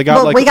 But they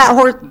got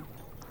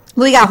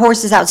we got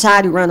horses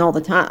outside who run all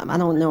the time. I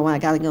don't know why I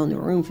got to go into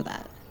a room for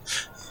that.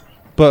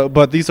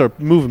 But these are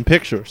moving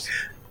pictures.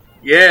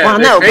 Yeah. Well,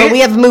 no, but we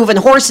have moving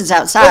horses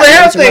outside. Well, they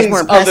have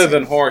things other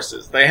than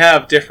horses. They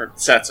have different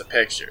sets of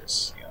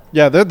pictures.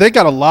 Yeah, they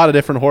got a lot of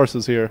different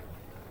horses here.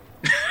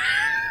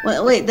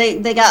 Well, wait,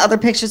 they got other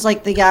pictures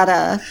like they got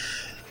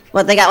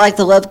they got like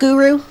the Love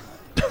Guru.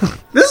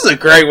 This is a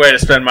great way to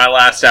spend my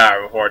last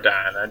hour before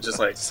dying. I'd just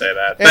like to say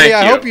that. Andy,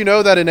 I hope you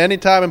know that in any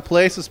time and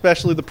place,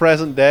 especially the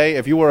present day,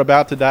 if you were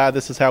about to die,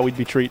 this is how we'd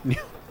be treating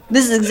you.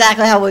 This is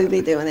exactly how we'd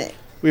be doing it.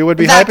 We would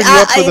be hyping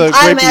you up for the.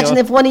 I imagine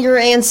if one of your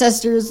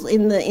ancestors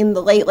in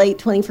the late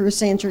 21st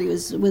century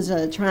was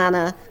trying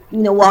to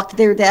walk to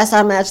their death,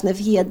 I imagine if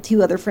he had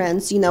two other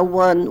friends,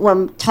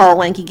 one tall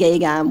lanky gay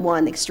guy and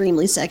one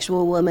extremely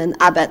sexual woman,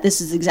 I bet this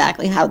is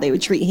exactly how they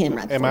would treat him.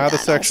 Am I the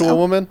sexual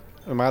woman?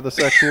 Am I the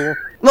sexual?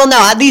 Well,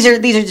 no, these are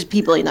just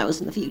people he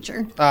knows in the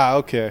future. Ah,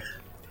 okay.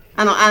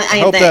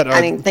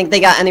 I didn't think they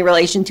got any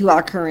relation to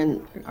our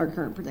current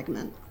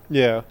predicament.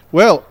 Yeah.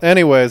 Well,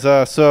 anyways,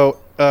 so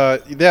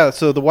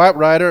the White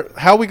Rider.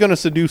 How are we going to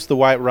seduce the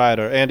White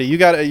Rider, Andy? You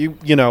got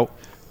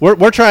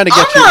we're trying to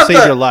get you to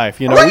save your life.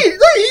 Look,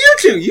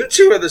 you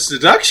two are the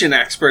seduction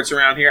experts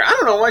around here. I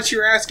don't know what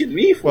you're asking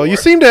me for. Well, you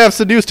seem to have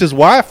seduced his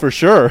wife for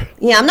sure.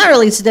 Yeah, I'm not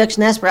really a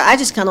seduction expert. I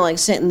just kind of like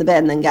sit in the bed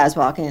and then guys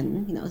walk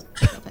in.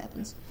 Stuff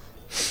happens.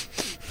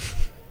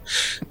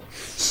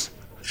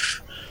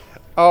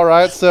 All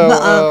right, so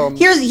but,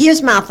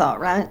 here's my thought.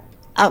 Right,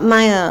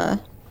 my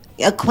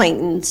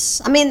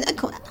acquaintance. I mean,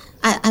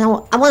 I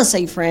want to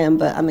say friend,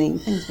 but I mean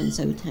things have been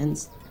so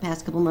tense the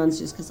past couple months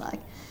just because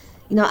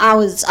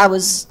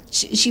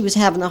she was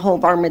having a whole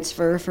bar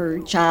mitzvah for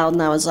a child,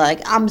 and I was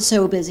like, I'm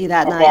so busy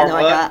that night.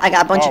 I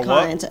got a bunch of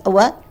clients.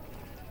 What?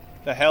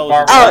 The hell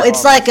is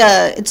it's like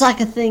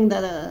a thing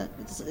that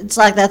it's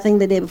like that thing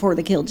they did before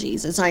they killed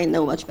Jesus. I didn't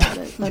know much about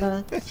it,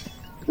 but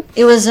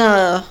it was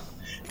but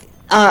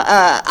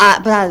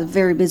I had a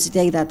very busy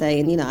day that day,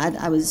 and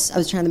I was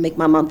trying to make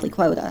my monthly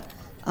quota,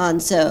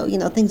 and so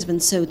things have been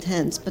so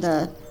tense.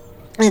 But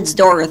it's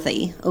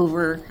Dorothy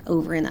over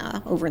in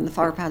the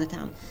far part of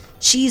town.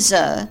 She's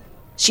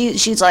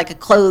like a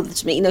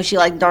clothes she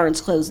like darns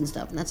clothes and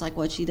stuff, and that's like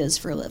what she does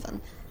for a living.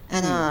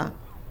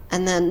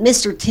 And then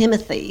Mr.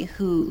 Timothy,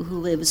 who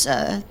lives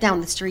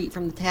down the street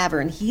from the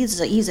tavern, he's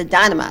a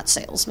dynamite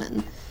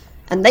salesman,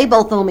 and they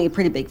both owe me a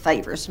pretty big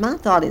favor. So my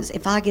thought is,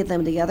 if I get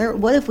them together,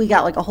 what if we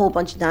got like a whole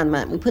bunch of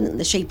dynamite and we put it in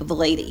the shape of a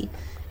lady,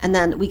 and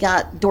then we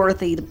got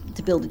Dorothy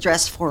to build a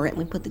dress for it, and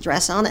we put the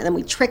dress on it, and then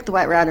we tricked the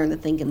White Rider into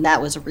thinking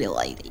that was a real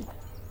lady.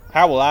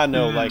 How will I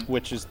know like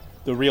which is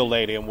the real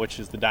lady and which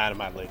is the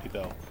dynamite lady,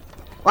 though?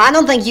 Well, I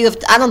don't think you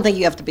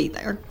have to be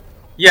there.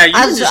 Yeah,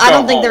 I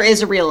don't think there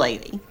is a real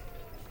lady.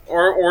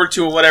 Or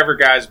to whatever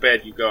guy's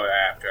bed you go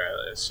after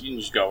this. You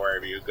can just go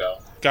wherever you go.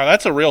 God,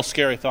 that's a real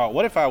scary thought.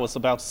 What if I was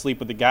about to sleep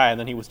with a guy and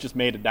then he was just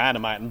made of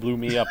dynamite and blew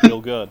me up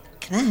real good?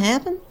 Can that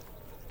happen?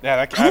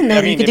 Yeah, I didn't know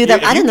you could do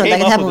that. I didn't know that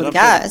could happen with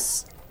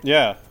guys.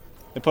 Yeah,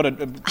 they put I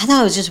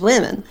thought it was just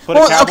women.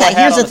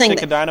 Here's the thing.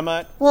 Stick of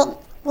dynamite. Well,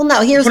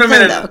 no. Here's the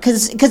thing, though,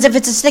 because if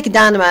it's a stick of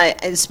dynamite,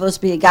 it's supposed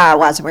to be a guy.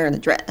 Why is he wearing a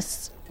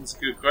dress? That's a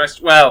good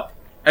question. Well,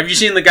 have you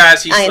seen the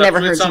guys he slept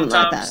with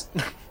sometimes? Like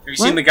that. Have you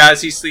seen the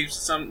guys he sleeps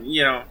with? Some,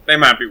 they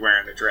might be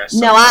wearing a dress.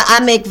 No, I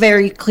make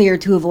very clear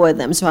to avoid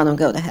them so I don't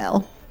go to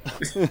hell.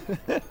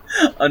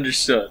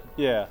 Understood.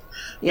 Yeah.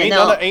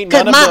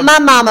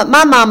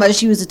 My mama,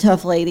 she was a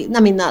tough lady.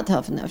 I mean, not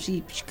tough enough.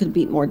 She could have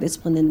been more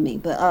disciplined than me.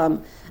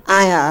 But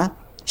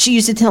she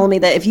used to tell me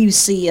that if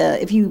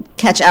you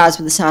catch eyes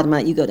with a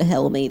sodomite, you go to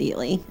hell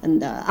immediately.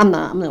 And I'm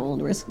not willing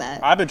to risk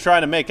that. I've been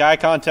trying to make eye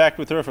contact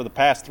with her for the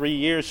past 3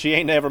 years. She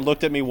ain't ever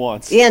looked at me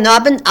once. Yeah, no,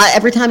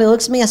 every time he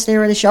looks at me, I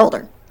stare at his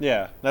shoulder.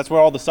 Yeah, that's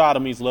where all the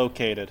sodomy's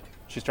located.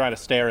 She's trying to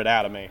stare it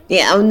out of me.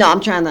 Yeah, no, I'm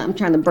trying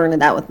to burn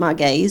it out with my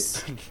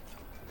gaze.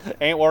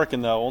 Ain't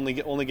working though. Only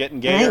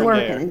getting gayer. Ain't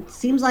working. It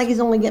seems like he's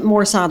only getting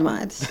more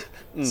sodomites.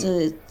 So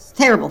it's a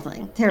terrible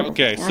thing. Terrible.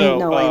 Okay, thing. so I didn't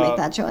know why you make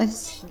that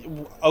choice.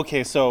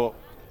 Okay, so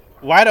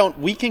why don't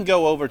we can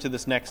go over to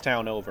this next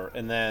town over,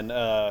 and then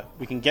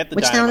we can get the.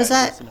 Which town is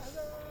that?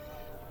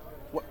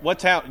 What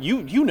town?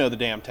 You know the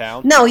damn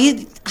town. No,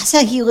 I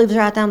said he lives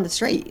right down the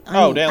street.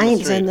 Down the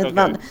street.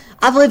 Okay.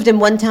 I've lived in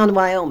one town in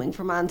Wyoming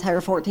for my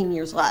entire 14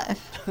 years life.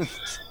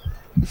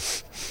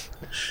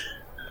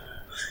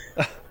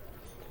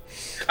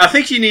 I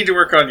think you need to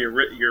work on your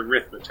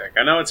arithmetic.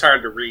 I know it's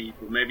hard to read,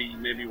 but maybe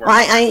work.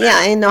 I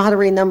didn't know how to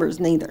read numbers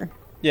neither.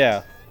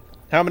 Yeah.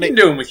 How many? You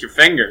can do them with your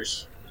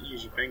fingers. You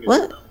use your fingers.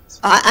 What?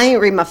 I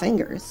ain't read my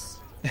fingers.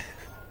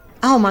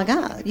 Oh my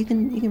God! You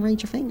can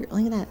read your finger.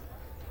 Look at that.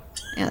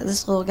 Yeah,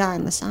 this little guy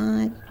on the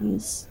side,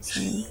 he's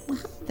saying, "Well,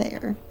 hi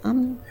there.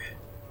 I'm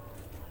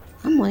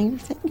one of your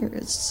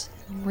fingers."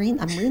 I'm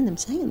reading them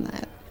saying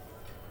that.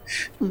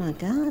 Oh my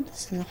God,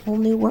 this is a whole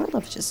new world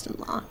I've just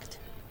unlocked.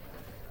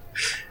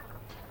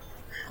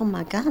 Oh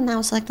my God, now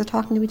it's like they're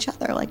talking to each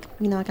other. Like,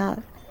 I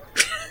got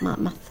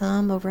my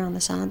thumb over on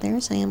the side there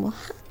saying, "Well,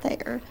 hi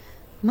there.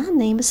 My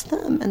name is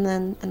Thumb," and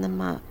then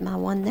my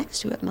one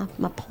next to it,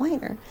 my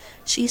pointer,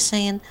 she's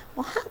saying,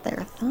 "Well, hi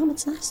there, Thumb.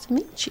 It's nice to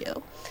meet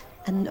you."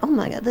 And oh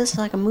my God, this is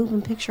like a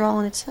moving picture all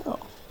in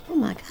itself. Oh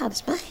my God,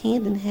 is my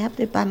hand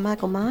inhabited by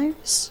Michael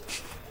Myers?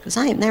 Because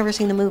I ain't never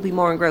seen a movie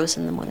more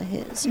engrossing than one of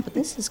his, but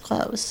this is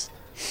close.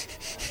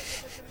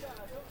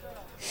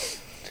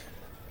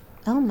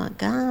 Oh my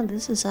God,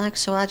 this is like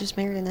So I Just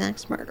Married an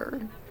Axe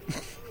Murderer.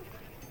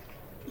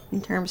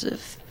 In terms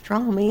of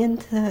drawing me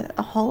into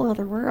a whole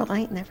other world I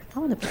ain't never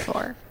thought of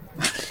before.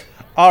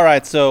 All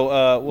right,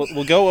 so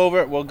we'll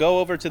go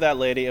over to that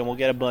lady and we'll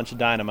get a bunch of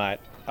dynamite.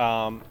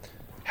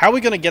 How are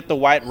we gonna get the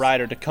White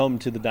Rider to come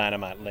to the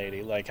dynamite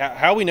lady? Like,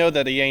 how we know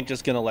that he ain't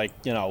just gonna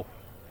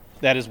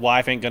that his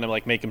wife ain't gonna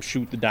make him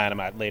shoot the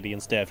dynamite lady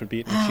instead for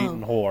being a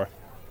cheating whore?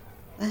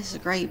 That's a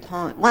great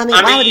point. Well,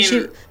 why would he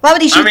shoot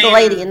the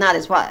lady and not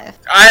his wife?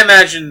 I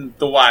imagine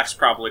the wife's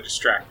probably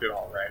distracted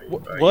already.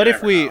 What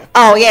if we? Know.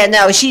 Oh yeah,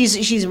 no,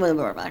 she's in one of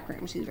our back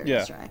rooms. She's very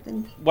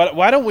distracted.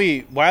 Why don't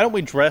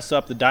we dress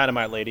up the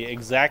dynamite lady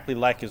exactly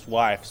like his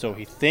wife, so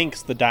he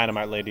thinks the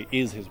dynamite lady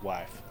is his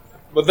wife?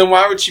 But then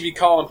why would she be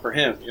calling for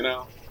him?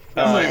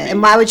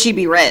 And why would she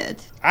be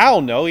red? I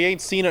don't know. He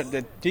ain't seen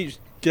it. He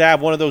could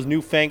have one of those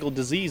newfangled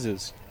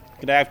diseases.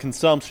 Could have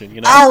consumption,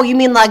 Oh, you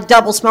mean like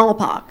double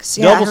smallpox?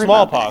 Yeah, double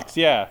smallpox,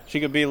 yeah. She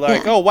could be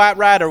like, "Oh, White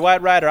Rider,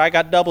 I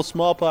got double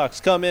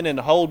smallpox. Come in and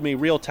hold me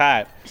real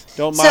tight.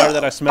 Don't mind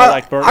that I smell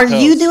like burnt toast." Are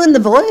you doing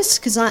the voice?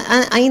 Because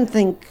I didn't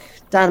think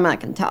Dynamite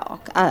can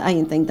talk. I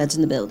didn't think that's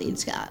an ability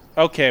he's got.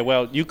 Okay,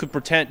 well, you could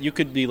pretend. You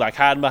could be like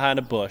hiding behind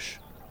a bush,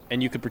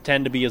 and you could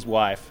pretend to be his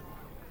wife,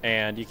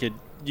 and you could.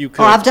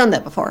 Oh, I've done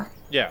that before.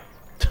 Yeah.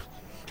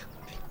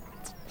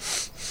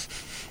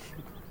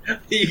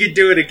 You could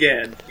do it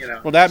again,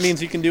 Well, that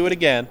means you can do it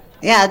again.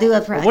 Yeah, I do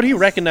have practice. What do you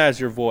recognize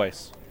your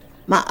voice?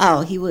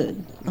 He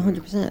would.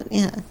 100%,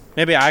 yeah.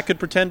 Maybe I could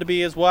pretend to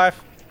be his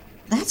wife?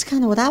 That's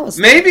kind of what I was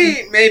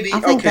thinking. Maybe. I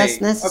think that's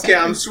necessary.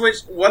 Okay, I'm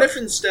switched. What if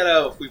instead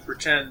of we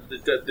pretend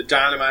the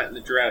dynamite in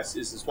the dress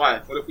is his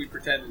wife, what if we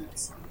pretend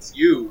it's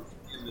you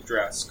in the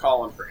dress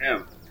calling for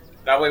him?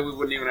 That way we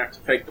wouldn't even have to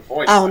fake the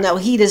voice. Oh, no,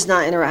 he does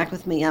not interact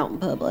with me out in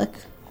public.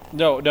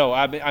 No,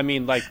 I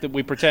mean,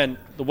 we pretend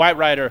the White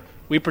Rider.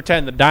 We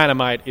pretend the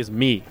dynamite is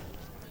me,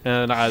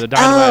 and the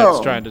dynamite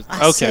is trying to.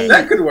 Okay,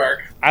 that could work.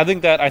 I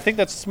think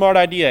that's a smart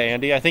idea,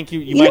 Andy. I think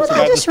you might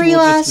survive this duel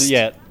just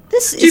yet.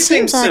 It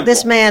seems like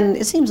this man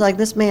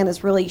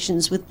has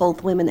relations with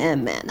both women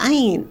and men.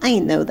 I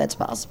ain't know that's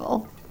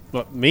possible.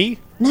 What, me?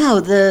 No,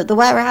 the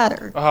White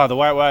Rider. Oh, the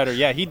White Rider.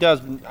 Yeah, he does.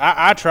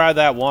 I tried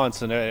that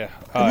once, and it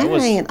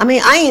was.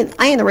 I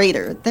ain't a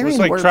raider. It was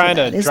like trying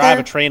to drive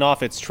a train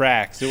off its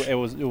tracks. It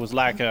was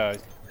like a.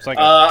 It's like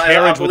a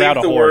carriage without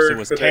a horse. It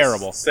was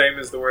terrible. Same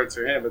as the word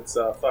for him. It's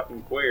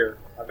fucking queer.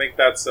 I think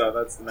that's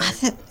the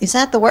name. Is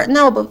that the word?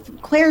 No,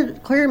 but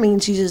queer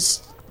means you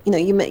just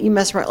you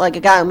mess around like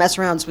a guy who mess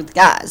around with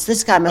guys.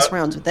 This guy mess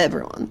around with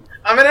everyone.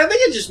 I mean, I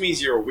think it just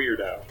means you're a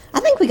weirdo. I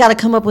think we got to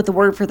come up with a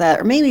word for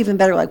that, or maybe even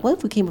better, like what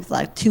if we came up with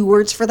like 2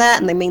 words for that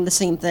and they mean the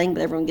same thing,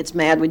 but everyone gets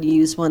mad when you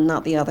use one,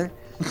 not the other.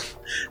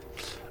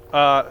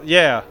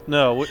 Yeah,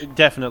 no,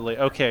 definitely.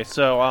 Okay,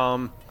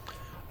 so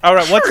all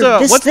right, what's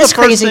this the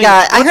crazy thing,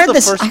 guy? I heard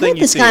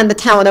this guy in the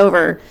town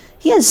over.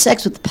 He has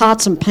sex with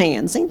pots and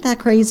pans. Ain't that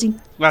crazy?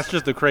 That's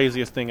just the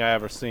craziest thing I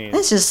ever seen.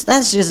 That's just.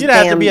 You'd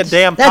have to be a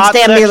damn pot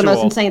That's damn near the most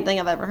sexual. insane thing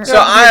I've ever heard. So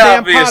I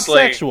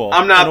obviously,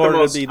 I'm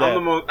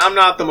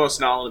not the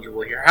most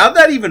knowledgeable here. How'd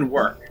that even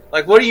work?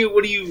 Like, what do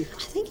you? I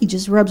think he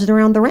just rubs it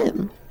around the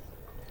rim.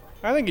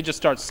 I think he just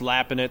starts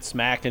slapping it,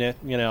 smacking it.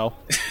 Let's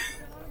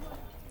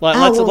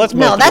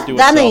no,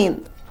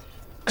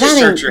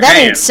 that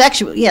ain't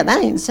sexual. Yeah,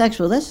 that ain't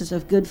sexual. That's just a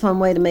good, fun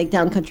way to make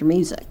down country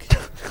music.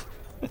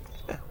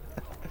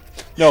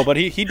 No, but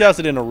he does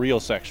it in a real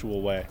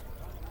sexual way.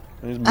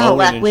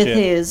 Like with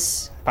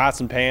his pots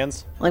and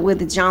pans, like with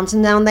the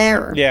Johnson down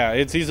there. Or? Yeah,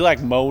 he's like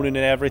moaning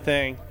and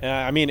everything.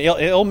 I mean,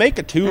 he'll make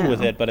a tune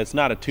with it, but it's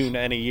not a tune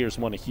any ears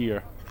want to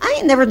hear. I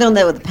ain't never done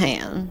that with a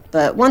pan,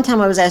 but one time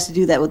I was asked to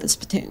do that with a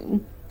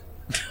spittoon.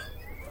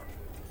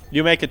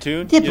 You make a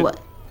tune? What?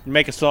 You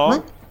make a song?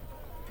 What?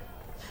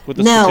 With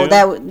the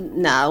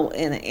spittoon?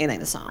 It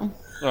ain't a song.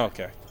 Oh,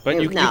 okay. But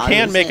you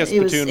can make a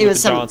spittoon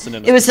with the Johnson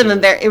and it was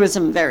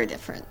something very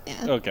different.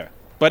 Yeah. Okay.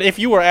 But if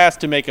you were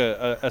asked to make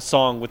a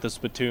song with a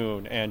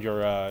spittoon and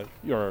your I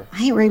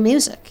ain't read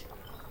music.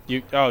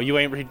 You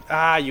ain't read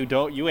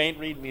you ain't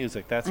read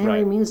music. That's right. I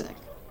ain't read music.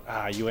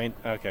 You ain't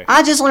okay.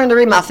 I just learned to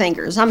read my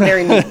fingers. I'm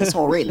very new to this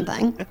whole reading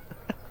thing.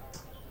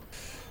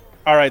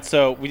 All right,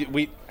 so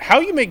we how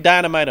you make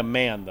Dynamite a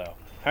man though?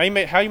 How you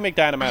make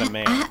Dynamite a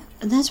man?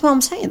 That's what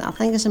I'm saying. I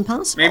think it's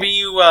impossible. Maybe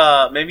you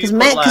because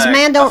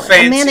man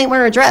ain't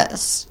wear a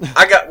dress.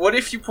 What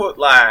if you put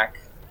like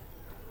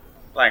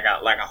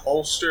a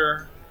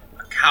holster,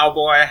 a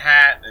cowboy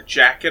hat, a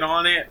jacket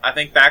on it? I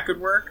think that could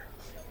work.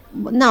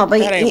 No, but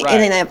it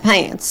ain't have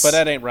pants. But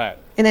that ain't right.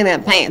 It ain't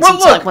have pants. Well,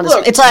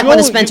 It's like one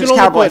of Spencer's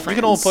cowboy friends. You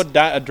can only put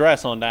a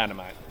dress on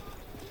Dynamite.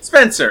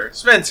 Spencer.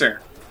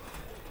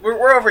 We're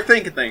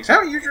overthinking things.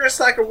 Haven't you dressed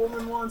like a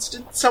woman once?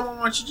 Did someone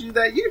want you to do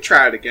that? You can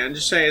try it again.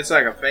 Just say it's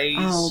like a phase.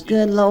 Oh,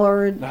 good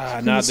Lord.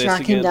 Not Please this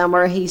strike him again. down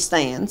where he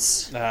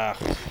stands. Not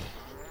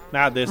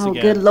this Oh,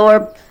 again. good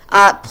Lord.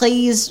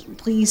 Please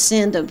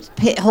send a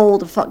pit hole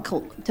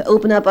to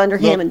open up under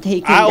him and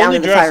take him I down only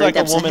to the dressed fiery like a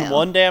depths of woman hell.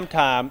 one damn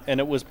time, and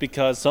it was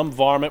because some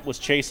varmint was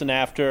chasing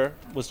after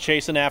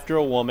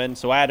a woman,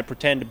 so I had to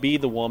pretend to be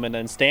the woman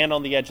and stand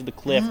on the edge of the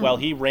cliff while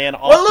he ran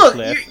off the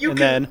cliff, you and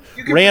can ran for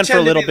a pretend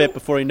to little be bit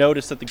before he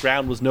noticed that the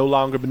ground was no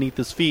longer beneath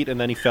his feet,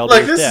 and then he fell to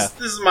Look, his death.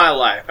 this is my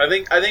life. I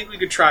think we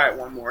could try it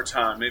one more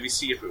time. Maybe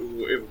see if it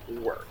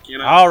would work. You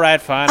know. All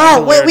right, fine.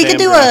 Oh, wait, we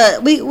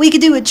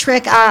could do a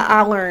trick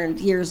I learned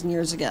years and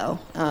years ago,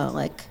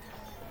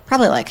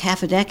 probably like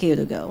half a decade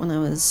ago when I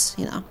was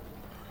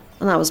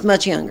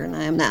much younger than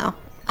I am now.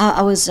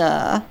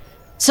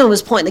 Someone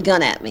was pointing a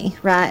gun at me,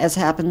 right, as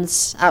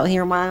happens out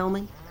here in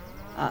Wyoming,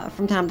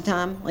 from time to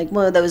time, like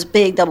one of those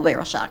big double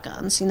barrel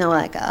shotguns,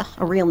 like a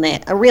real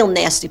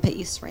nasty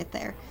piece right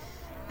there.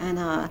 And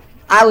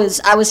I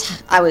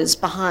was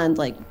behind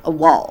like a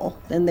wall.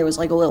 Then there was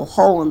like a little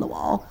hole in the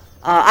wall.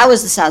 I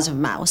was the size of a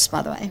mouse,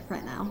 by the way,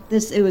 right now.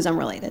 It was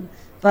unrelated,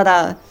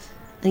 but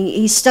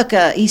he stuck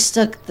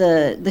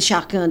the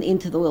shotgun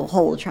into the little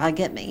hole to try to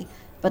get me.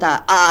 But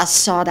I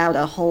sawed out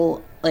a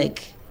hole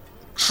like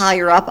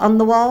higher up on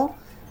the wall,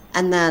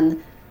 and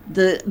then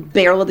the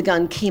barrel of the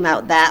gun came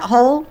out that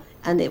hole,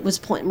 and it was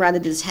pointing right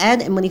at his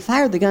head. And when he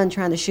fired the gun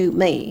trying to shoot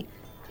me,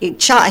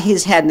 it shot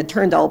his head and it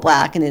turned all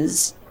black, and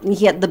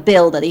he had the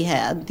bill that he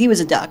had. He was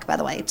a duck, by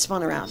the way. It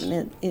spun around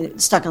and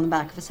it stuck on the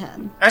back of his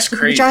head. That's Could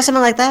crazy. we try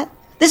something like that?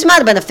 This might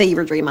have been a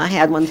fever dream I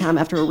had one time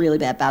after a really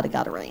bad bout of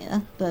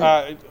gonorrhea.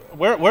 But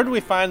Where do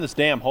we find this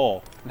damn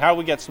hole? And how do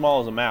we get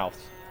small as a mouth?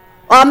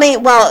 I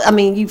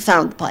mean, you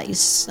found the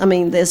place. I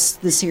mean, this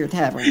here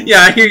tavern.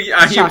 Yeah, I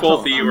hear both of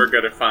hole. you are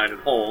good at finding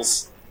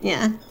holes.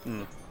 Yeah.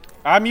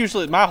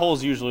 My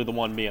hole's usually the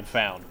one being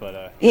found,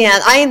 but Yeah,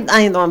 I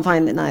ain't the one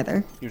finding it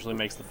either. usually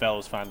makes the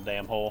fellows find the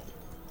damn hole.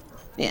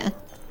 Yeah.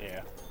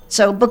 Yeah.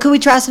 So, but could we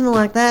try something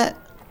like that?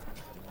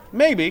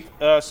 Maybe.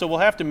 So we'll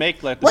have to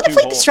make like the What two if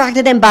we holes.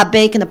 distracted him by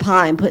baking a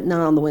pie and putting it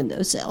on the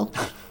windowsill?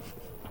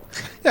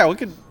 Yeah, we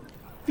could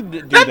do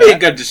That'd that. be a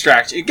good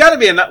distraction. It got to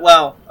be enough.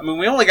 Well, I mean,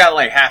 we only got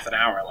like half an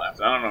hour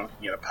left. I don't know if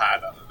we can get a pie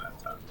done in that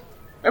time.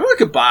 Maybe we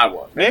could buy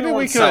one.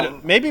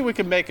 Maybe we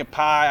could make a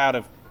pie out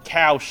of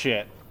cow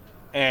shit,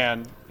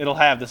 and it'll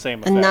have the same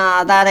effect.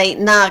 Nah, that ain't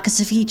because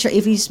if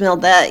he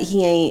smelled that,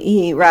 he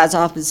ain't rise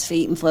off his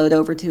feet and float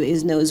over to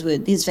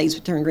his face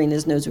would turn green,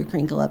 his nose would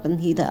crinkle up,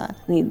 and he'd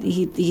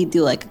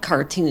do like a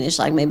cartoonish,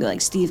 like maybe like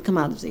Steve come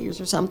out of his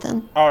ears or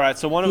something. All right,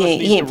 so one of us He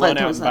needs to ain't run float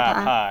out towards and buy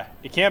that a pie. pie.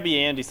 It can't be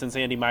Andy since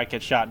Andy might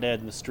get shot dead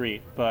in the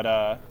street.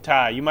 But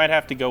Ty, you might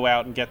have to go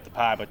out and get the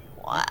pie. But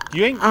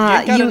you ain't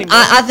got any money.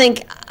 I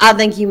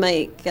think you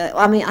make.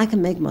 I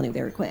can make money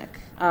very quick.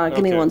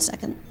 Give me Okay. 1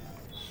 second.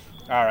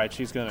 All right,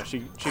 she's gonna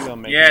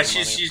make. Yeah, the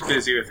she's money.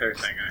 busy with her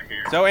thing, I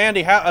hear. So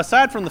Andy,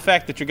 aside from the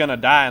fact that you're gonna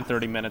die in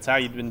 30 minutes, how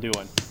you been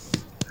doing?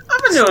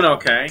 I've been doing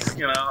okay.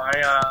 You know,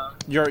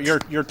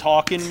 Your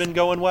talking been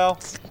going well?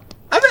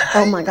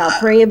 Oh my God,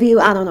 3 of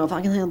you! I don't know if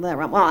I can handle that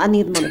right. Well, I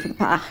need the money for the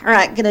pie. All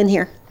right, get in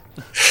here.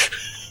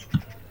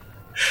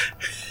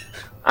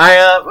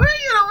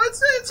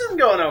 It's been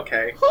going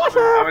okay.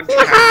 I've been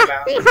trying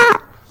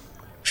about.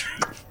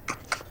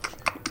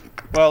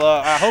 Well,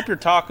 I hope your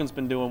talking's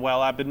been doing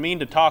well. I've been meaning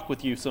to talk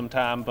with you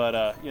sometime, but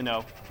You're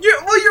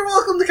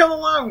welcome to come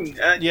along.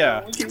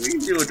 Yeah. we can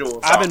do a dual.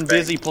 I've been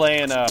busy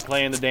playing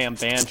the damn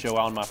banjo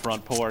on my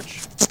front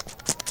porch.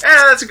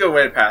 Yeah, that's a good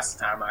way to pass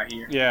the time out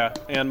here. Yeah,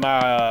 and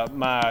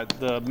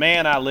the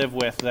man I live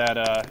with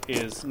that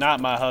is not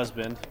my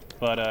husband,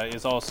 but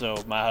is also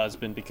my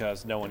husband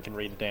because no one can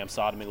read the damn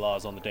sodomy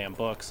laws on the damn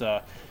books.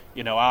 I'll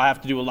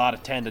have to do a lot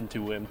of tending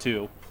to him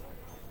too.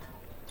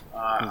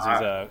 Because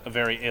he's a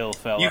very ill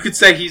fella. You could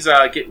say he's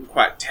getting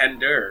quite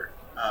tender.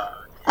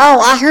 Oh,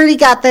 I heard he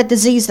got that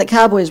disease that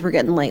cowboys were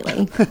getting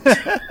lately.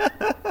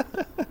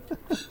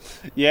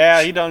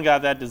 Yeah, he done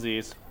got that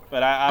disease.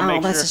 But I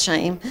make that's sure a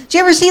shame. Did you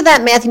ever see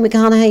that Matthew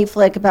McConaughey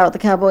flick about the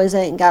cowboys that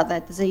ain't got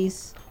that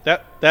disease?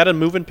 that a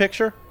moving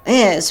picture.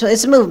 Yeah,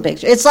 it's a moving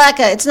picture. It's like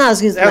it's not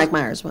as good as the Mike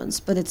Myers ones,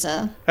 but it's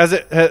Is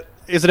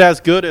it as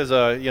good as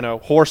a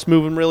horse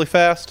moving really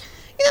fast?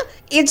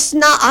 It's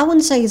not. I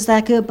wouldn't say it's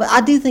that good, but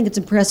I do think it's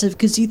impressive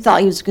because you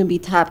thought he was going to be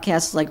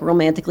typecast like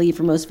romantically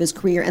for most of his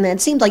career, and then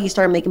it seemed like he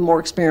started making more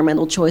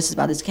experimental choices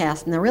about his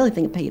cast, and I really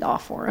think it paid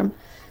off for him.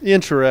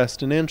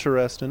 Interesting.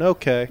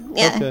 Okay.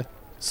 Yeah. Okay.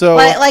 So,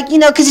 like you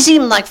know, because you see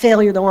him like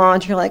failure to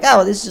launch, you're like,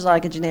 oh, this is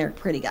like a generic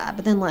pretty guy.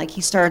 But then like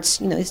he starts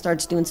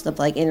doing stuff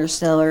like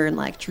Interstellar and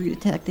like True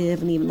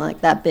Detective and even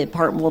like that bit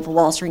part in Wolf of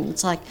Wall Street.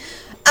 It's like,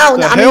 oh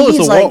no, I mean,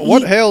 he's like,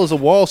 what hell is a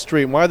Wall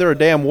Street? Why is there a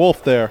damn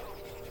wolf there?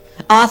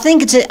 I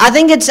think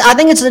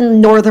it's in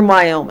northern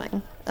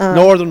Wyoming.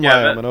 Northern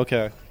Wyoming,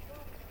 okay.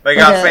 They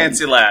got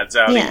fancy lads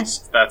out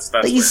east. That's.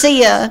 But you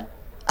see, is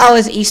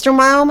it Eastern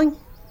Wyoming?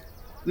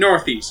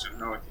 Northeastern.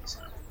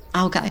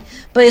 Okay,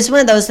 but it's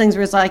one of those things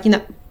where it's like, you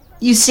know,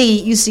 you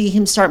see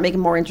him start making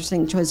more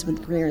interesting choices with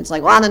the career. It's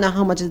like, well, I don't know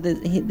how much of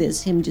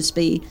this him just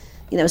be,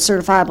 you know,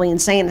 certifiably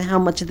insane, and how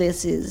much of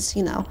this is,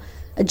 you know,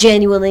 a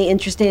genuinely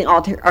interesting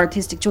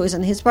artistic choice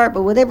on his part.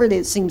 But whatever it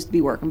is, seems to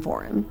be working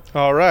for him.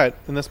 All right,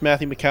 and this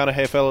Matthew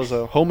McConaughey fellow is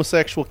a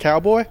homosexual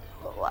cowboy.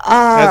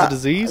 Has a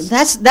disease.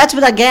 That's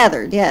what I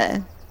gathered.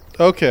 Yeah.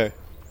 Okay.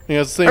 He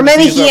has the same or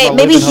maybe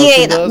disease he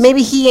ain't. does?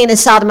 Maybe he ain't a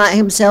sodomite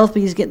himself,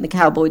 but he's getting the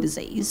cowboy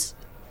disease.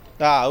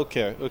 Ah,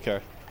 okay.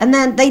 And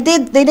then they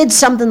did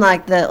something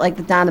like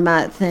the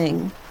dynamite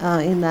thing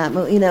in that,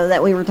 you know,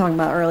 that we were talking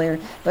about earlier.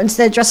 But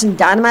instead of dressing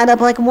Dynamite up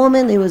like a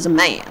woman, it was a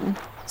man.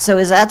 So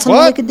is that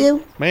something they could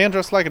do? Man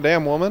dressed like a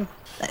damn woman?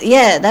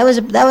 Yeah, that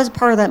was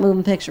part of that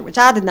moving picture, which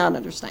I did not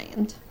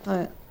understand.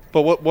 But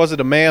what was it,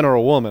 a man or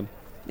a woman?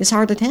 It's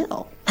hard to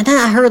tell. And then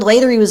I heard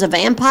later he was a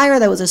vampire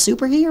that was a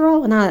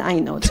superhero, and I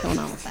didn't know what's going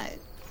on with that.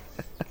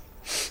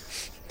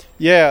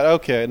 Yeah.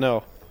 Okay.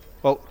 No.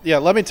 Well, yeah.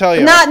 Let me tell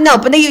you.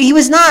 But he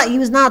was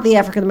not the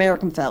African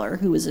American feller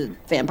who was a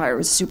vampire,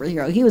 was a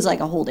superhero. He was like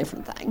a whole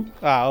different thing.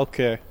 Ah,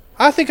 okay.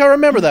 I think I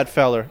remember that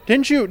feller.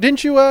 Didn't you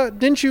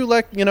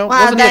like, you know?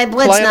 Well, wasn't he a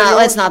client of yours?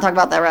 Let's not talk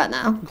about that right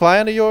now.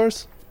 Client of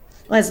yours?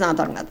 Let's not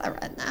talk about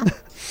that right now.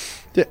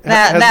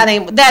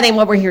 That ain't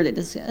what we're here to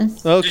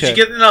discuss. Okay. Did you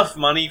get enough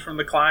money from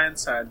the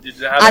clients? I did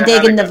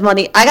get enough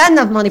money. I got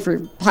enough money for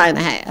pie and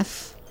a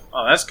half.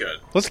 Oh, that's good.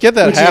 Let's get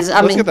that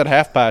get that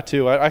half pie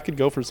too. I could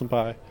go for some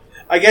pie.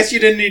 I guess you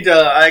didn't need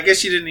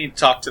to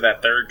talk to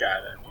that third guy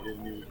then. You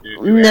didn't need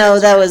to no,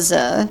 that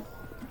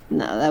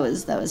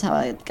was how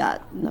I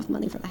got enough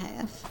money for the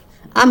half.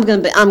 I'm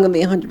gonna be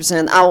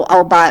 100%.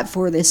 I'll buy it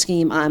for this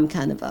scheme. I'm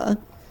kind of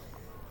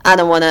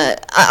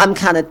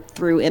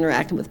through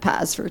interacting with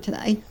pies for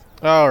today.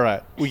 All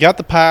right, we got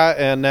the pie,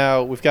 and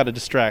now we've got to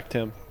distract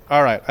him.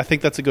 All right, I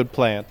think that's a good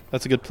plan.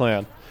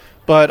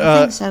 But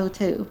I think so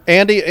too.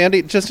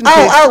 Andy, just in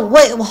case. Oh,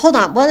 wait, well, hold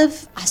on. What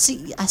if I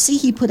see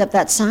he put up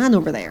that sign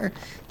over there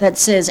that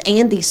says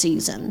Andy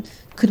season?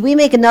 Could we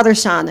make another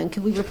sign, and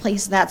could we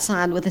replace that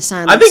sign with a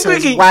sign that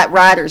says White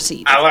Rider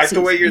season? I like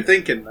the way you're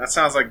thinking. That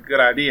sounds like a good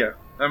idea.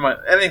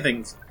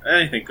 Anything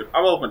good.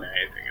 I'm open to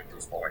anything at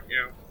this point. You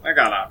know, I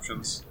got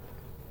options.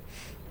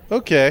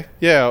 Okay,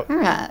 yeah. All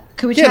right.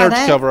 Could we try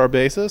that? To cover our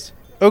bases.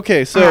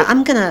 Okay, so right,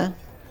 I'm gonna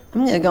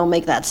go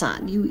make that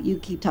sign. You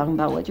keep talking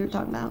about what you're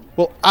talking about.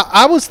 Well,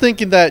 I was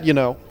thinking that, you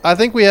know, I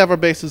think we have our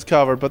bases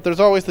covered, but there's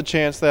always the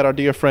chance that our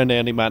dear friend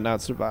Andy might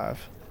not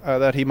survive,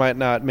 that he might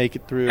not make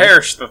it through.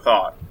 Perish the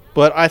thought.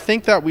 But I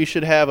think that we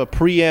should have a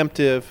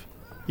preemptive,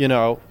 you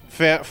know,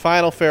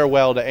 final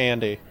farewell to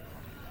Andy,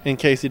 in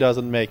case he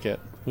doesn't make it.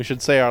 We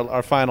should say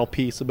our final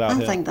piece about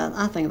him.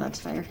 I think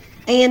that's fair.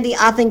 Andy,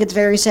 I think it's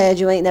very sad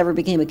you ain't never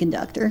became a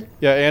conductor.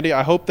 Yeah, Andy,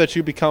 I hope that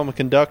you become a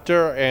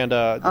conductor and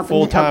a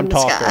full-time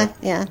talker. Sky.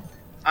 Yeah.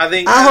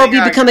 I hope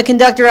you become a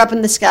conductor up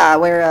in the sky,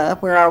 where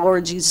our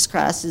Lord Jesus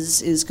Christ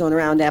is going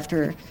around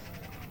after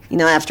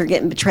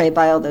getting betrayed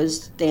by all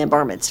those damn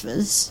bar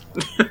mitzvahs.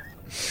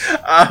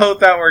 I hope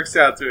that works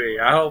out to me.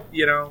 I hope,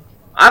 you know,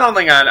 I don't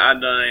think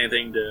I've done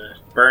anything to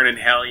burn in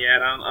hell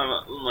yet.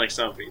 I'm like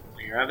some people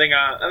here. I think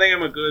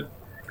I'm a good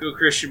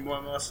Christian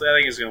boy mostly. I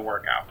think it's going to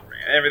work out for me.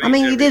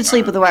 You did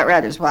sleep with the White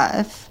Rider's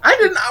wife. I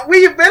didn't.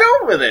 We've been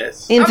over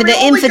this.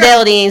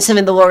 Infidelity ain't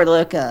something the Lord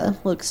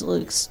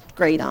looks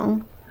great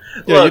on.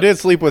 Yeah, look, you did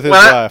sleep with his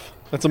wife.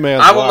 That's a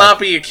man's I will not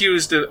be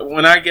accused of,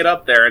 when I get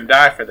up there and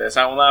die for this.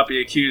 I will not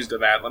be accused of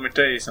that. Let me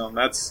tell you something.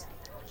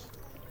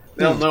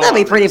 That'd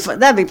be pretty fun.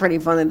 That'd be pretty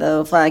funny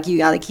though, if like you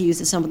got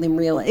accused of something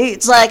real.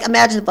 It's like,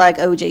 imagine if like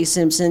O.J.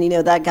 Simpson, you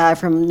know, that guy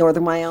from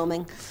northern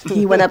Wyoming,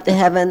 he went up to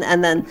heaven,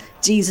 and then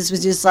Jesus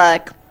was just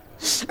like,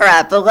 all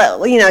right,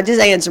 but you know,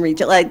 just answer me.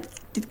 Like,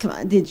 come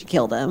on, did you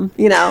kill them?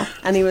 You know,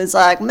 and he was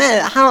like,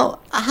 man, how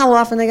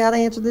often I got to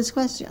answer this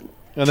question?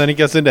 And then he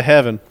gets into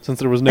heaven since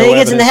there was no. He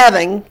gets into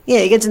heaven. Yeah,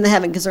 he gets into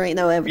heaven because there ain't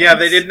no evidence. Yeah,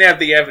 they didn't have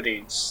the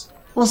evidence.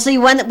 Well, see,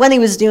 when he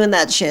was doing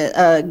that shit,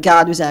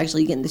 God was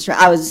actually getting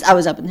distracted. I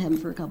was up in heaven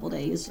for a couple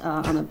days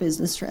on a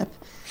business trip.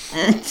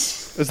 And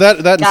is that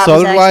in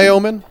southern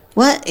Wyoming?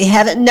 What?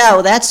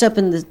 No, that's up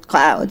in the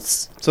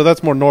clouds. So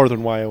that's more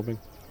northern Wyoming.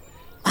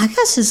 I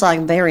guess it's like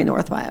very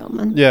north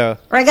Wyoming. Yeah.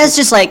 Or I guess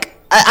just like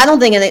I don't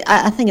think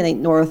I think it ain't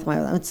north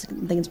Wyoming. I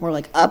think it's more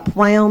like up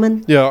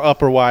Wyoming. Yeah,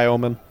 upper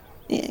Wyoming.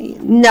 Yeah,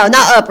 no,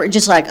 not upper,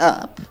 just like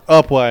up.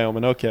 Up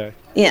Wyoming, okay.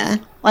 Yeah,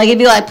 like if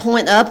you like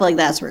point up, like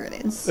that's where it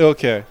is.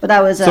 Okay. But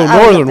I was so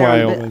northern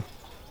Wyoming.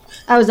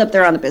 I was up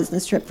there on a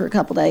business trip for a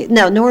couple days.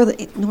 No, northern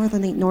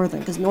ain't northern,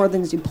 because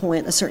northerns you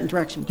point a certain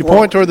direction. You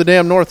point toward the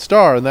damn North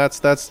Star, and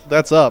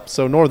that's up.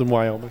 So northern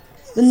Wyoming.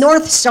 The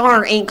North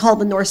Star ain't called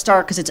the North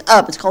Star because it's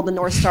up. It's called the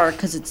North Star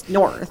because it's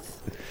north.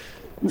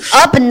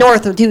 Up and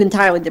north are two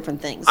entirely different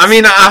things. I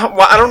mean,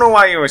 I don't know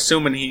why you're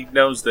assuming he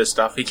knows this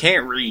stuff. He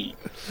can't read.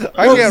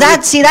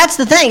 That's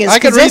the thing. I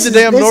can read the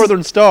damn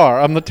Northern Star.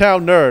 I'm the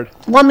town nerd.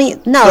 Well,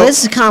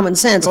 this is common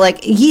sense. Like,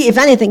 if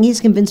anything, he's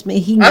convinced me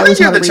he knows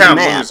how to read a map. I think you're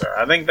the town loser.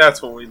 I think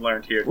that's what we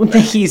learned here today.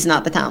 He's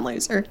not the town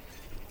loser.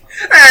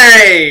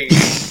 Hey!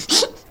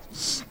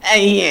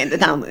 Hey, he ain't the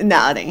town.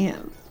 No, it ain't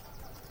him.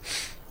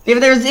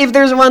 If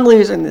there's one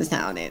loser in this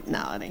town, it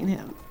ain't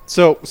him.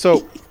 So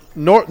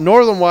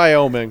northern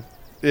Wyoming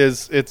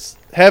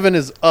heaven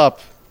is up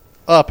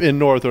in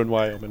northern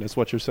Wyoming is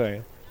what you're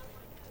saying.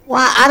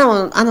 Well, I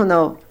don't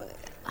know.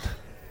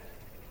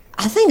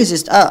 I think it's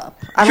just up.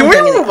 Can we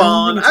move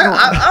on?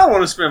 I don't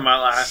want to spend my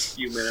last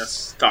few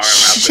minutes talking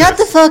about this. Shut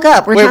the fuck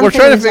up. We're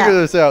trying to figure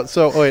this out.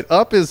 So wait,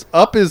 up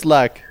is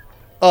like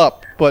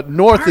up, but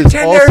north is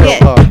also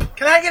up.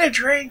 Can I get a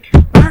drink,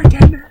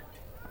 bartender?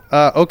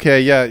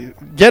 Okay, yeah.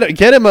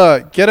 Get him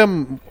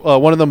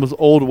one of those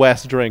old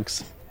West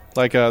drinks.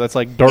 Like that's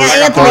like dirt.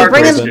 Yeah,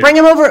 Anthony, bring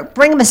him over.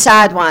 Bring him a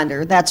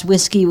Sidewinder. That's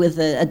whiskey with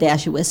a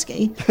dash of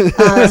whiskey.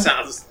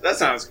 That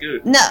sounds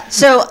good. No,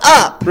 so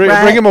up. Bring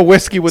him a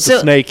whiskey with a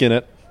snake in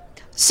it.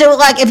 So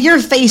like, if you're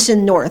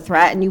facing north,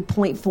 right, and you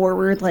point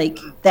forward, like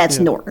that's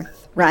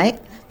north,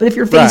 right? But if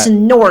you're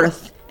facing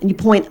north and you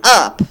point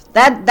up,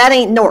 that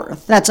ain't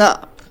north. That's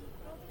up.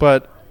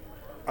 But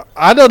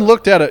I done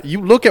looked at it.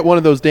 You look at one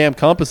of those damn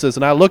compasses,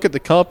 and I look at the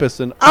compass,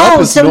 and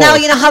so now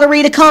you know how to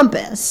read a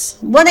compass.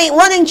 What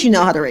ain't you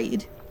know how to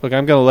read? Look,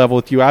 I'm gonna level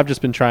with you. I've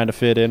just been trying to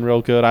fit in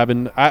real good. I've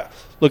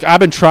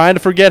been trying to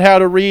forget how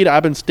to read.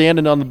 I've been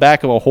standing on the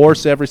back of a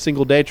horse every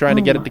single day trying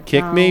to get it to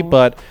kick me,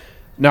 but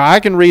now I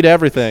can read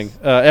everything.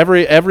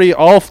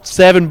 All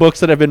 7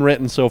 books that have been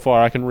written so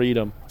far, I can read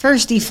them.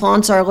 First he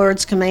flaunts our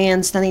Lord's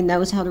commands, then he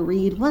knows how to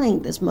read. What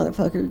ain't this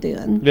motherfucker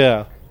doing?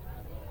 Yeah.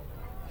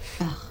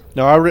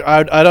 No,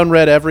 I done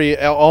read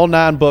all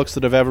 9 books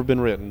that have ever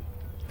been written.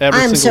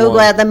 I'm so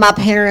glad that my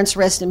parents,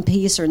 rest in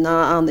peace, are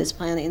not on this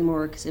planet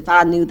anymore. Because if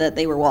I knew that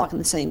they were walking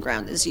the same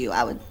ground as you,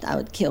 I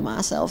would kill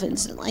myself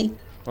instantly.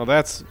 Well,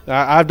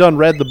 I've done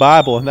read the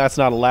Bible, and that's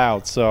not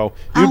allowed. So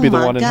you'd be the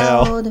one in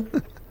hell.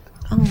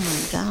 Oh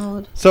my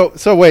God. So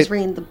wait.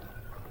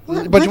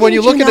 But when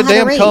you look at a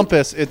damn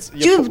compass, it's.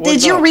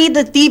 Did you read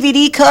the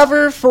DVD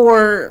cover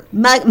for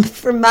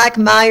Mike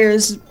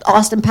Myers'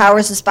 Austin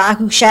Powers: The Spy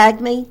Who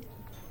Shagged Me?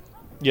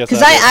 Yes,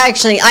 because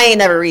I ain't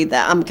never read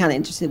that. I'm kind of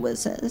interested in what it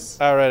says.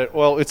 I read it.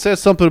 Well, it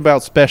says something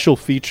about special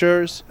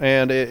features,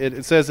 and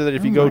it says that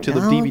if you go to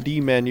the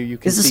DVD menu, you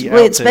can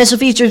see special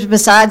features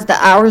besides the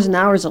hours and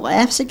hours of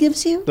laughs it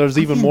gives you. There's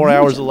even more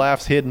hours of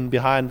laughs hidden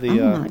behind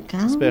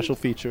the special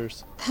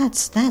features.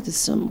 That is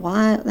some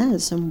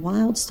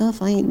wild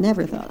stuff I ain't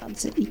never thought I'd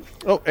see.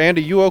 Oh,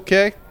 Andy, you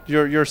okay?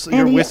 Your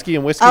whiskey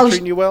and whiskey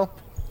treating you well?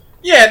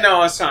 Yeah,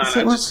 no, it's fine.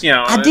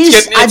 I do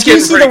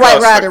see the White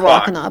Rider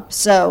walking up,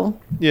 so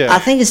yeah. I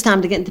think it's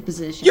time to get into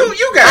position. You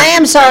guys.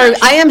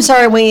 I am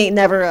sorry. We ain't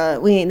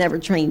never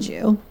trained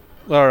you.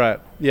 All right.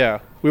 Yeah,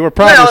 we were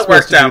probably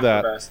supposed to do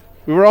that.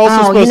 We were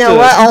also supposed to. You know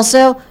what?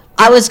 Also,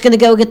 I was gonna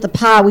go get the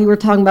pie. We were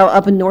talking about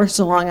up in north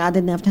so long. I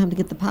didn't have time to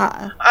get the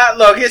pie.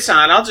 Look, it's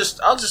fine. I'll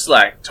just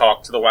like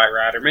talk to the White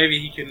Rider. Maybe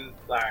he can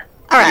like.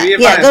 All right.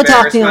 Maybe if I go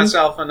talk to him.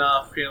 Myself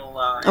enough, he'll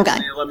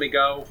let me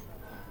go.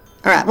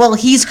 All right, well,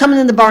 he's coming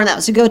in the bar now,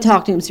 so go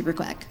talk to him super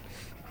quick.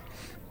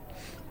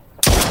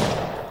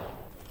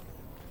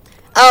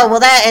 Oh, well,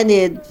 that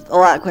ended a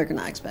lot quicker than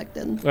I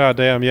expected. Oh,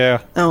 damn,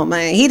 yeah. Oh,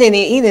 man, he didn't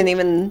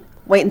even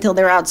wait until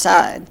they're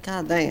outside.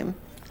 God damn.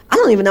 I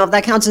don't even know if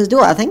that counts as a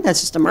duel. I think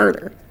that's just a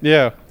murder.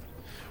 Yeah.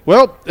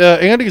 Well,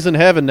 Andy's in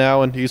heaven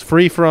now, and he's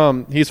free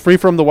from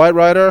the White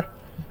Rider.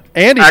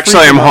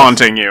 Actually, I'm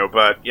haunting you,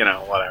 but,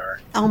 whatever.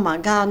 Oh, my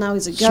God, now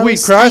he's a ghost.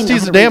 Sweet Christ,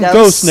 he's a damn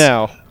ghost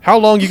now. How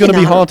long are you going to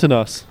be haunting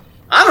us?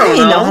 I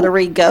don't know how to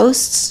read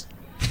ghosts.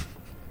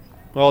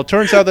 Well, it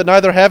turns out that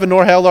neither heaven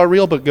nor hell are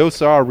real, but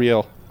ghosts are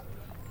real.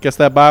 Guess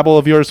that Bible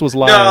of yours was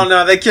lying.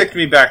 No, they kicked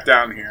me back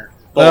down here.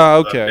 Oh,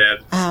 okay.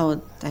 Oh,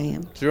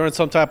 damn. So you're in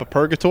some type of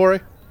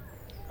purgatory?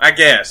 I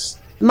guess.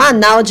 My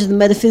knowledge of the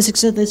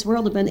metaphysics of this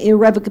world have been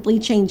irrevocably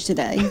changed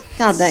today.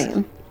 God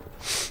damn.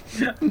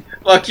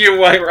 Fuck you,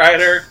 White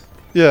Rider.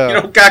 Yeah. You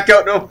don't got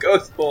no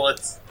ghost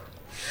bullets.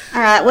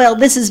 All right, well,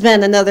 this has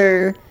been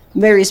another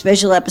very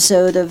special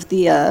episode of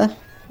the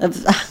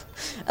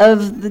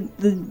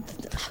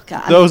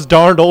those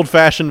darned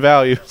old-fashioned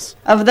values.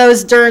 Of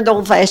those darned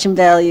old-fashioned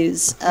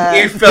values.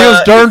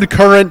 Those darned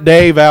current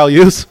day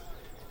values.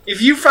 If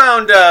you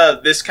found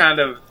this kind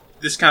of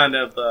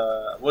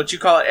what you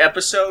call it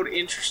episode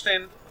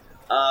interesting,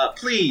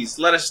 please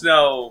let us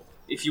know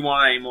if you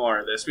want any more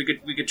of this. We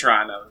could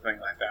try another thing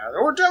like that,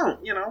 or don't,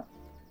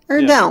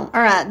 Or don't.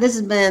 All right, this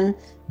has been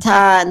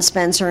Ty and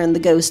Spencer and the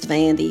Ghost of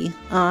Andy.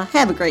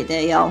 Have a great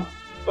day, y'all.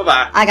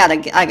 Bye-bye. I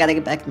gotta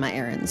get back to my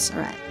errands. All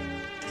right.